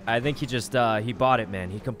know. I think he just he bought it, man.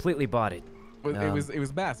 He completely bought it. It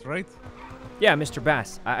was Bass, right? Yeah, Mr.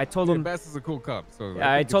 Bass. I told him. Bass is a cool cop. So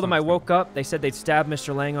Yeah, I think told it's them I understandable. woke up. They said they'd stab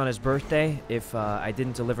Mr. Lang on his birthday if I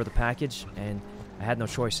didn't deliver the package, and I had no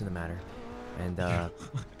choice in the matter. And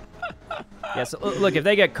yeah, so look, if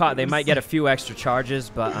they get caught, they might get a few extra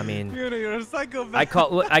charges. But I mean, You're a psychopath.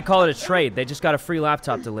 I call it a trade. They just got a free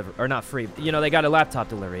laptop delivery, or not free. You know, they got a laptop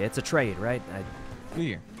delivery. It's a trade, right?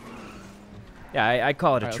 Yeah. Yeah, I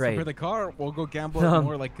call it a Alright, trade. So for the car, we'll go gamble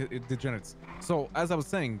more like degenerates. So as I was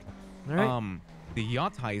saying, Alright. the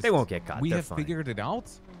yacht heist. They won't get caught. We They're have fine. figured it out,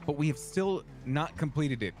 but we have still not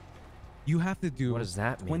completed it. You have to do. What does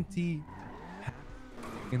that mean? 20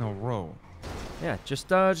 in a row. Yeah, just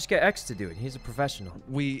get X to do it. He's a professional.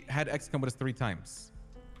 We had X come with us 3 times.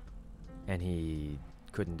 And he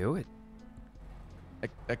couldn't do it.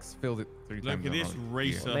 X failed it 3 Look times. at in a this row.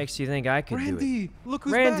 racer. What makes you think I could do it? Randy, look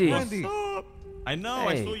who's Randy. back, Randy. What's up? I know.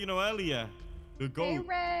 Hey. I saw you know earlier. The Hey, goat.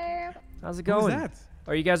 Ray. How's it Who's going? that?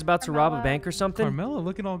 Are you guys about to rob a bank or something? Carmela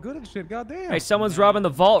looking all good and shit. Goddamn. Hey, someone's robbing the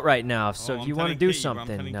vault right now. So if I'm you want to telling do Katie, bro, I'm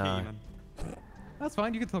something, telling Katie, man. That's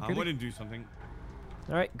fine. You can tell I Kitty. wouldn't do something.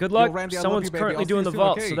 all right. Good luck. Randy, I love Someone's you, baby. currently I'll see doing you the soon,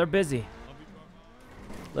 vault, okay? so they're busy.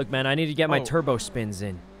 Look, man, I need to get my Oh. turbo spins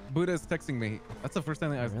in. Buddha's texting me. That's the first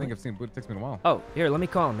time I think I've seen Buddha text me in a while. Oh, here, let me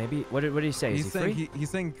call him. Maybe what did he say? Is He's he saying free? he's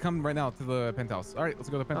saying come right now to the penthouse. All right, let's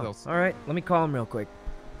go to the penthouse. All right, let me call him real quick.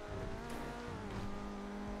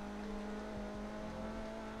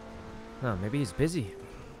 Oh, maybe he's busy.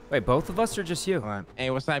 Wait, both of us or just you? Hey,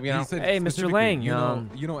 what's up, you know? He said Hey, Mr. specifically, Lang.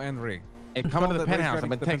 you know, and Ray. Hey, come to the penthouse. I've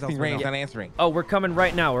been texting Ray. He's not answering. Oh, we're coming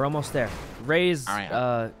right now. We're almost there. Ray's All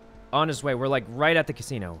right. on his way. We're like right at the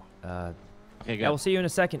casino. Okay, good. Yeah, we'll see you in a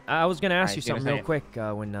second. I was gonna ask All you right, see you in a something real quick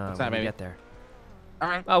second. when What's we up, baby? get there. All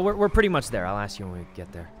right. Oh, we're pretty much there. I'll ask you when we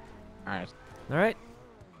get there. All right. All right.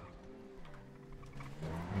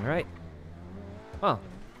 All right. Well,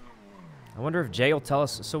 I wonder if Jay will tell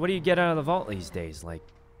us. So, what do you get out of the vault these days? Like,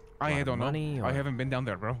 a lot I of don't know. money, I or- haven't been down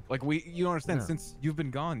there, bro. Like you don't understand. No. Since you've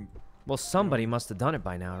been gone. Well, somebody must have done it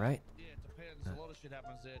by now, right? A lot of shit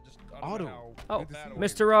happens there. Just Otto. Oh,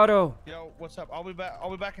 Mr. Otto. Yo, what's up? I'll be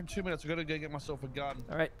back in 2 minutes. I gotta go get myself a gun.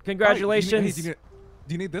 All right. Congratulations. Do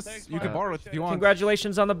you need this? Thanks, you can man. borrow it if you want.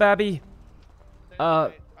 Congratulations on the babby.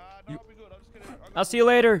 I'll see you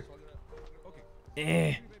later.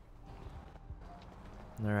 Eh.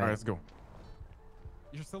 All All right. right, let's go.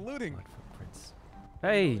 You're saluting.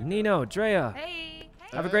 Hey, Nino, Drea. Hey.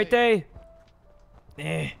 Have a great day.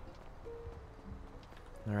 Eh.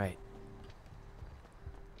 All right.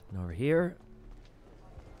 And over here.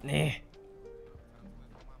 Eh.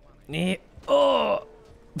 Eh. Oh.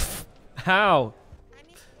 How?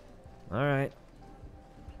 All right.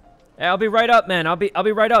 Hey, I'll be right up, man. I'll be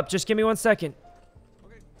right up. Just give me 1 second.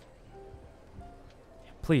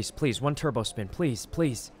 Please, one turbo spin, please.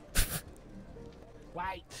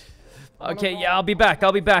 Wait. Okay, yeah, I'll be back.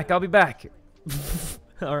 All right.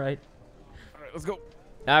 All right, let's go.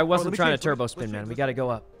 I wasn't let me trying change, to turbo let's spin, change, man. We let's got to go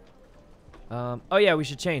up. Oh yeah, we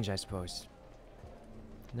should change, I suppose.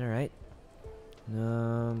 All right.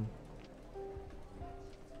 All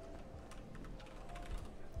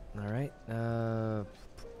right.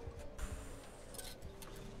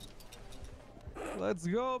 Let's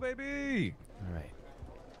go, baby. All right.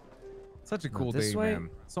 Such a Not cool this day, way. man.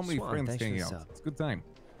 So many Swan, friends thanks for hanging the out. sub. It's a good time.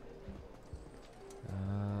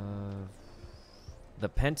 The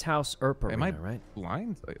penthouse Erp Am I Arena, right?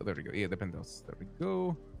 blind? Oh, there we go. Yeah, the penthouse. There we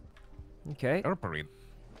go. Okay. Erp Arena.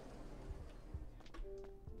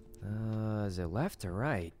 Is it left or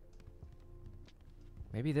right?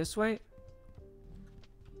 Maybe this way?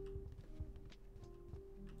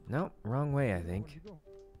 No, wrong way, I think.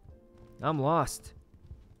 I'm lost.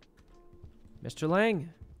 Mr. Lang?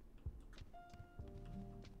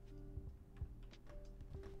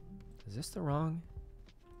 Is this the wrong?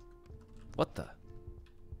 What the?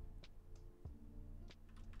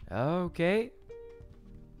 Okay.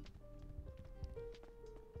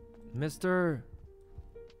 Mr.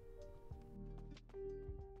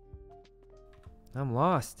 I'm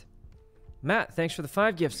lost. Matt, thanks for the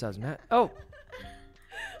 5 gift subs, Matt. Oh,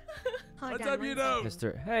 Hold What's on up, one Yuno?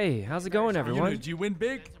 Mr. Hey, how's it going, everyone? Did you win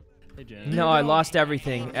big? No, I lost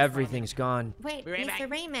everything. Everything's gone. Wait,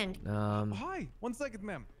 Mr. Raymond. Hi. 1 second,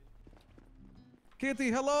 ma'am.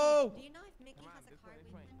 Kitty, hello. Do you know if Miki has a card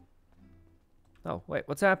with him? Oh, wait,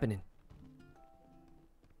 what's happening?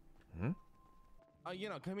 Hmm? Oh,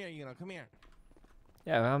 come here, come here.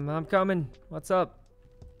 Yeah, I'm coming. What's up?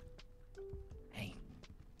 Hey.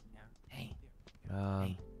 Hey.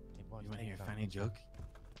 Um, You want to hear a funny joke?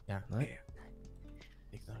 Yeah. What? Yeah,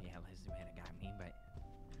 Leslie might have got me, but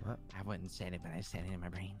What? I wouldn't said it, but I said it in my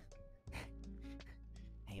brain.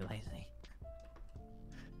 Hey, Leslie.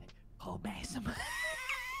 Pull back some.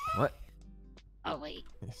 What? Oh, wait.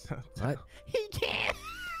 You're so What? He can't.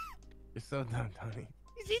 You're so dumb, Tony.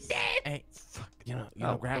 Is he dead? Hey,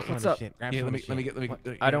 Oh, grab some what's of the up? shit. Grab Yeah, some let of me the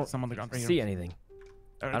get. I don't some on the ground. Right see here. anything.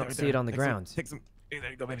 All right, I don't right see there. it on the Take some- ground. Take some. Hey,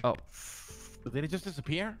 there you go, baby. Oh, shit. Did it just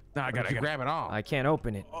disappear? No, I Or got did it. you grab it all? I can't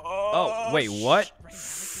open it. Oh, wait, what?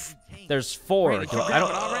 There's 4. Really, Do you I grab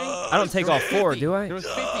it all, don't. Ray? I don't take all 4, do I? There was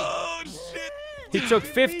 50. Oh shit! He took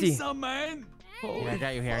 50. Some man. Yeah, I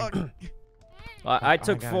got you, Harry. I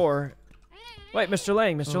took got it. 4. Wait, Mr.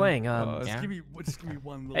 Lang, Mr. Lang. Just Yeah? give me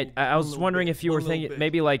one little. Hey, I was one little wondering bit, if you one were little thinking bit.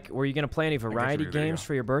 maybe like were you gonna play any variety there you games go.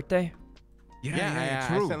 for your birthday? Yeah,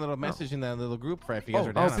 I sent a little message in that little group for if you guys are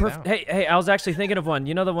Oh, down. I'm perfect. down. Hey, I was actually thinking of one.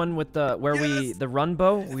 You know the one with the where the run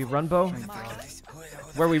bow? We run bow?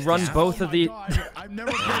 Where we run both of the I've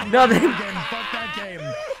never played No, that they- game. Fuck that game.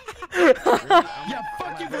 Yeah,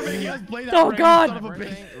 fuck you for making us play that. Oh, game, God. son of a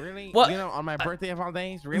bitch. Really? What? You know, on my birthday of all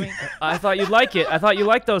days, really? I thought you'd like it. I thought you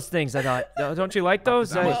liked those things. I thought. Don't you like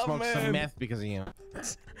those? I'm gonna smoke some meth because of you.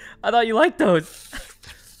 I thought you liked those.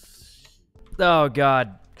 Oh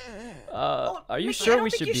God. Are you Mickey, sure we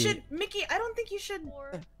should be? Mickey, I don't think you should.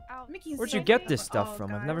 Mickey, Where'd you get this stuff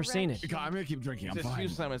from? I've never seen it. I'm gonna keep drinking. I'm Just fine.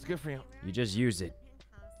 use some. It's good for you. You just use it.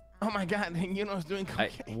 Oh my God, Yuno's doing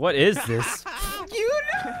cocaine. What is this? Oh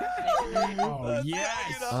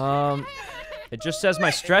yes. It just says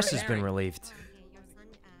my stress has been relieved.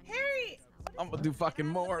 Harry. I'm gonna do fucking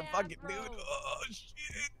more. Fucking dude. Oh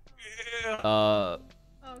shit. Yeah. Are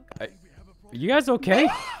you guys okay?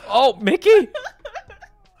 Oh, Mickey.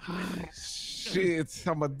 Shit,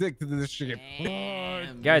 I'm addicted to this shit.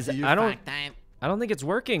 Guys, I don't think it's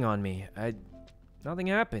working on me. Nothing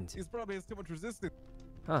happened. He's probably has too much resistance.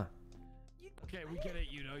 Huh. Okay, we get it.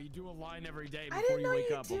 You know, you do a line every day before you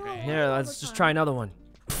wake up. Okay. Here, let's just try another one.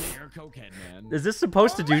 You're a cokehead, man. Is this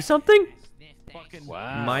supposed to do something? Fucking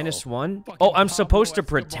 -1? Oh, I'm supposed to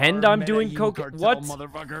pretend I'm doing coke. What?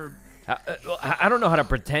 Motherfucker. I don't know how to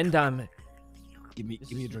pretend I'm. Give me a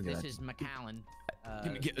drink of that. This is McAllen.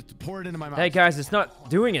 Pour it into my mouth. Hey guys, it's not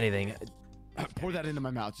doing anything. Pour that into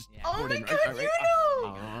my mouth. Just Oh pour it my in. God,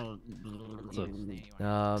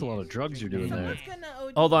 That's a lot of drugs you're doing there.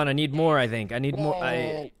 Hold on, I need more. I think I need more.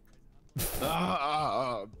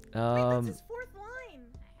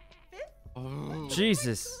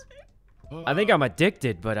 Jesus. I think I'm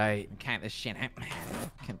addicted, but I Can't this shit out.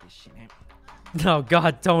 Can't this shit out. Oh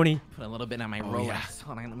God, Tony. Put a little bit on my Rolex.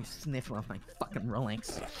 Hold on, let me sniff on my fucking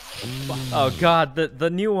Rolex. Oh God, the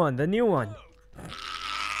new one, the new one.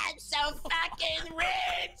 I'm so fucking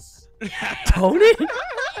rich. Tony?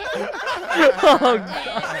 Oh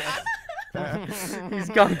God. He's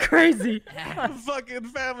gone crazy. Fucking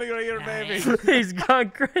family right here, baby. He's gone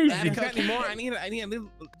crazy. You got any more? I need a little.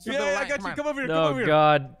 Yeah, I got you. Come over here. Come Oh over here.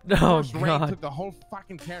 God. Oh Ray God. took the whole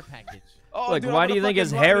fucking care package. Oh, Look, dude, why I'm do you gonna think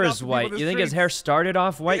his fucking hair run it is out to white? people You in think the his hair started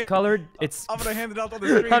off white colored? It's. I'm gonna hand it out on the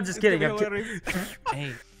street. I'm just kidding. It's I'm gonna be kidding.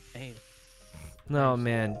 hilarious. Hey. No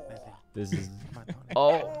man. This is.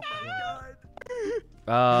 Oh.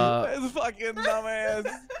 This fucking dumbass.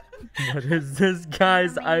 What is this,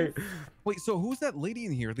 guys? Wait, so who's that lady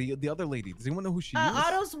in here? The other lady. Does anyone know who she is?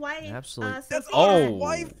 Otto's wife. Absolutely. Sophia. Oh.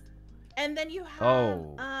 Wife. And then you have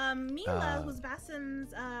Mila, who's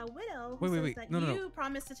Bassem's widow, who says that you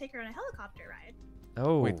promised to take her on a helicopter ride.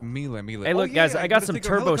 Oh. Wait, Mila. Hey, look, guys, I got some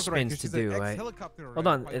turbo spins to do. Helicopter Hold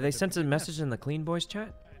on, they sent a message in the Clean Boys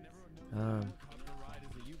chat.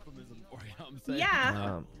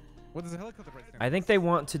 Yeah. What does a helicopter ride stand I think they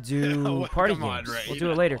want to do party Come on, games. Ray. We'll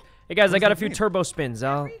do it later. Hey guys, I got a few turbo spins.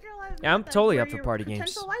 Yeah, I'm totally up for party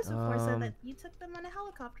games. Said that you took them on a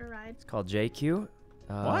helicopter ride. It's called JQ.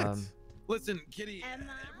 What? Listen, Kitty.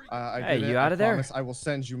 Hey, you out of there? I will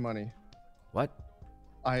send you money. What?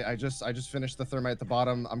 I just finished the thermite at the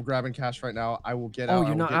bottom. I'm grabbing cash right now. I will get out. Oh, I you're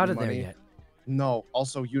will not get out you of there money. yet. No.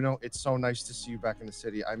 Also, you know, it's so nice to see you back in the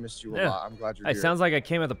city. I missed you a lot. I'm glad you're It here. sounds like I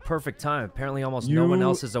came at the perfect time. Apparently, almost no one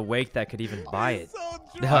else is awake that could even buy it.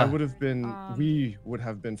 I would have been. We would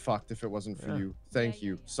have been fucked if it wasn't for you. Thank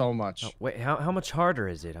you so much. Oh, wait, how much harder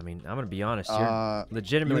is it? I mean, I'm gonna be honest. You're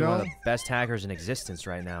legitimately one of the best hackers in existence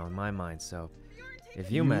right now, in my mind. So,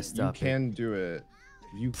 if you messed up, you can do it.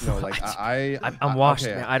 You know, like I'm washed,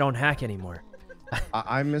 okay. man. I don't hack anymore.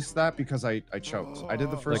 I missed that because I choked. I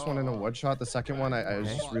did the first one in a one shot. The second one, I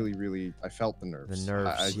was just really, I felt the nerves. The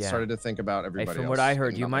nerves, I yeah. started to think about everybody Hey, from else what I heard,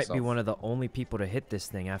 and you not might be myself. one of the only people to hit this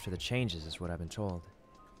thing after the changes, is what I've been told.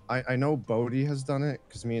 I know Bodhi has done it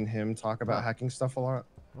because me and him talk about hacking stuff a lot.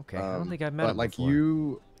 Okay, I don't think I've met but him like before.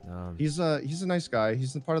 you, he's a nice guy.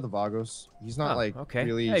 He's a part of the Vagos. He's not like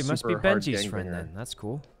really Hey, must be super hard Benji's friend gangbanger. then. That's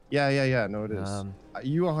cool. Yeah. No, it is.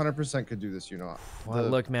 You 100% could do this, you know. Well,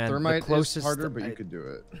 look, man, Thermite the closest is harder, but you could do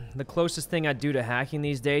it. The closest thing I do to hacking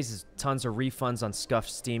these days is tons of refunds on scuffed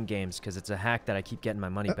Steam games because it's a hack that I keep getting my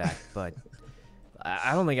money back. But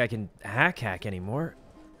I don't think I can hack anymore.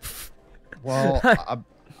 Well,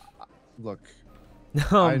 look,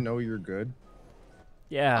 I know you're good.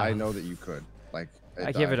 Yeah. I know that you could. Like,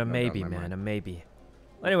 I give it a maybe, man, a maybe.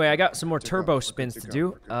 Anyway, I got some more turbo spins to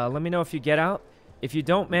do. Let me know if you get out. If you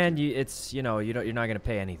don't, man, you're not gonna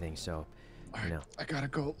pay anything. So, you know. I gotta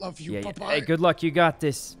go. Love you. Yeah, Bye-bye. hey, good luck. You got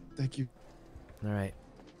this. Thank you. All right.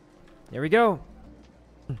 Here we go.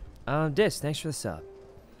 Dis, thanks for the sub.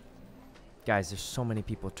 Guys, there's so many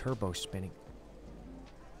people turbo spinning.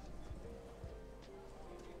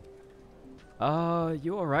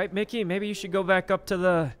 You all right, Mickey? Maybe you should go back up to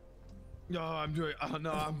the. No, I'm doing. Oh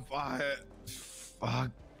no, I'm fine.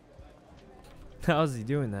 Fuck. How's he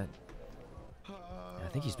doing that?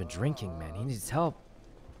 I think he's been drinking, man. He needs help.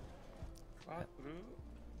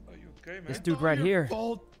 okay, man? This dude right here.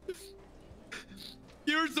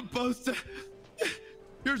 You're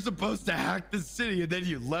supposed to hack the city, and then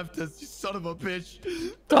you left us, you son of a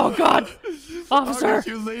bitch. Oh God, officer! How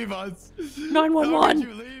could you leave us?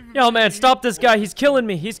 911. Yo, man, stop this guy. He's killing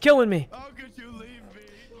me. He's killing me. How could you leave me?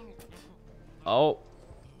 Oh.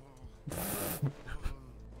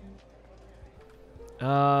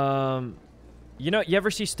 You know, you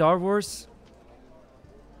ever see Star Wars?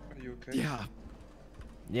 Are you okay? Yeah.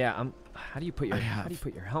 Yeah, how do you put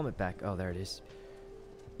your helmet back? Oh, there it is.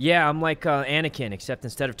 Yeah, I'm like Anakin, except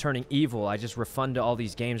instead of turning evil, I just refund all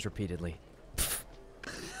these games repeatedly.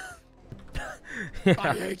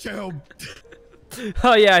 I hate you.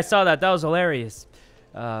 Oh yeah, I saw that. That was hilarious.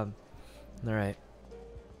 All right.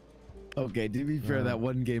 Okay, to be fair, that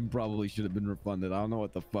one game probably should have been refunded. I don't know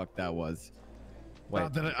what the fuck that was. Wait,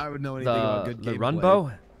 not that I would know anything about good gameplay. The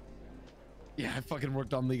Runbow? Yeah, I fucking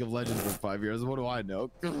worked on League of Legends for 5 years. What do I know?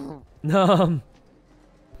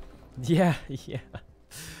 Yeah.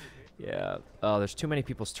 Oh, there's too many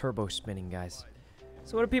people's turbo spinning, guys.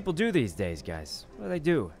 So what do people do these days, guys? What do they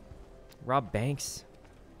do? Rob banks?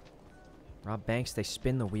 Rob banks, they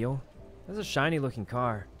spin the wheel? That's a shiny looking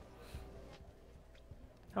car.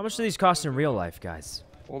 How much do these cost in real life, guys?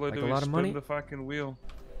 All they like do a lot is of spin money? the fucking wheel.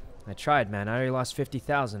 I tried, man. I already lost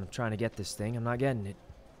 50,000. I'm trying to get this thing. I'm not getting it.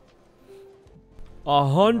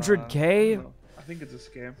 100K? No, I think it's a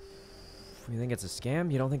scam. You think it's a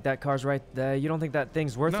scam? You don't think that car's right? You don't think that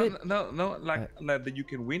thing's worth it? No. Like that you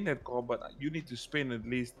can win that car, but you need to spin at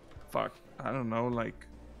least. Fuck, I don't know, like.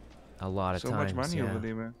 A lot of so times. much money yeah. over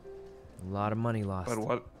there, man. A lot of money lost. But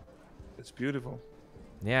what? It's beautiful.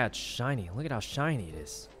 Yeah, it's shiny. Look at how shiny it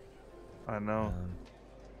is. I know.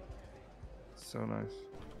 So nice.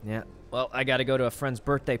 Yeah. Well, I gotta go to a friend's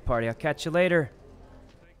birthday party. I'll catch you later.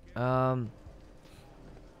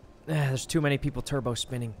 There's too many people turbo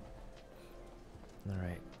spinning. All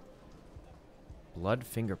right. Blood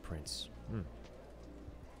fingerprints.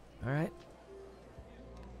 All right.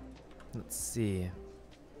 Let's see.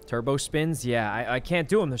 Turbo spins? Yeah, I can't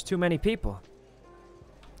do them. There's too many people.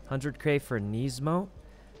 100K for Nismo?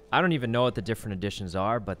 I don't even know what the different editions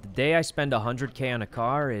are, but the day I spend 100K on a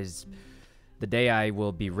car is the day I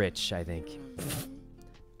will be rich, I think.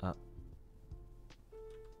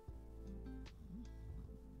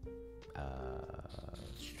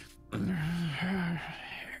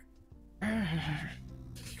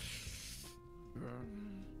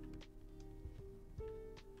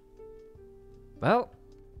 Well,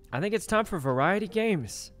 I think it's time for variety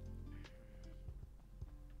games.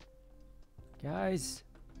 Guys.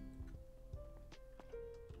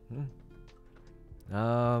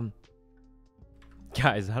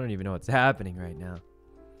 Guys, I don't even know what's happening right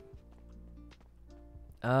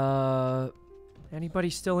now. Anybody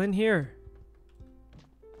still in here?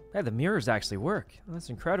 Hey, the mirrors actually work. Oh, that's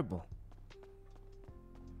incredible.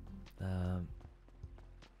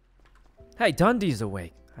 Hey, Dundee's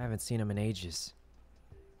awake. I haven't seen him in ages.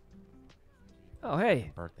 Oh,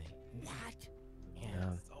 hey. Birthday. What? Yeah,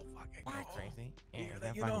 so fucking crazy. Yeah,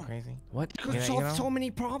 that you fucking know. crazy. What? Could solve so many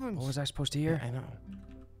problems. What was I supposed to hear? I know.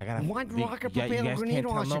 I got One rocket propelled grenade can't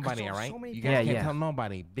tell launcher could nobody, solve alright? so many You guys can't Yeah. tell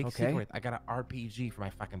nobody. Big Okay. secret. I got an RPG for my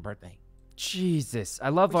fucking birthday. Jesus, I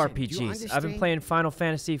love Listen, do you RPGs. I've been understand? playing Final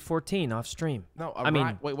Fantasy 14 off stream. No, I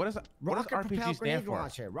mean, wait, what does Rocket RPG propelled stand grenade for?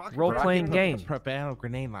 launcher. Role-playing game. Propelled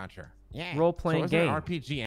grenade launcher. Yeah. Role-playing so is it an game. RPG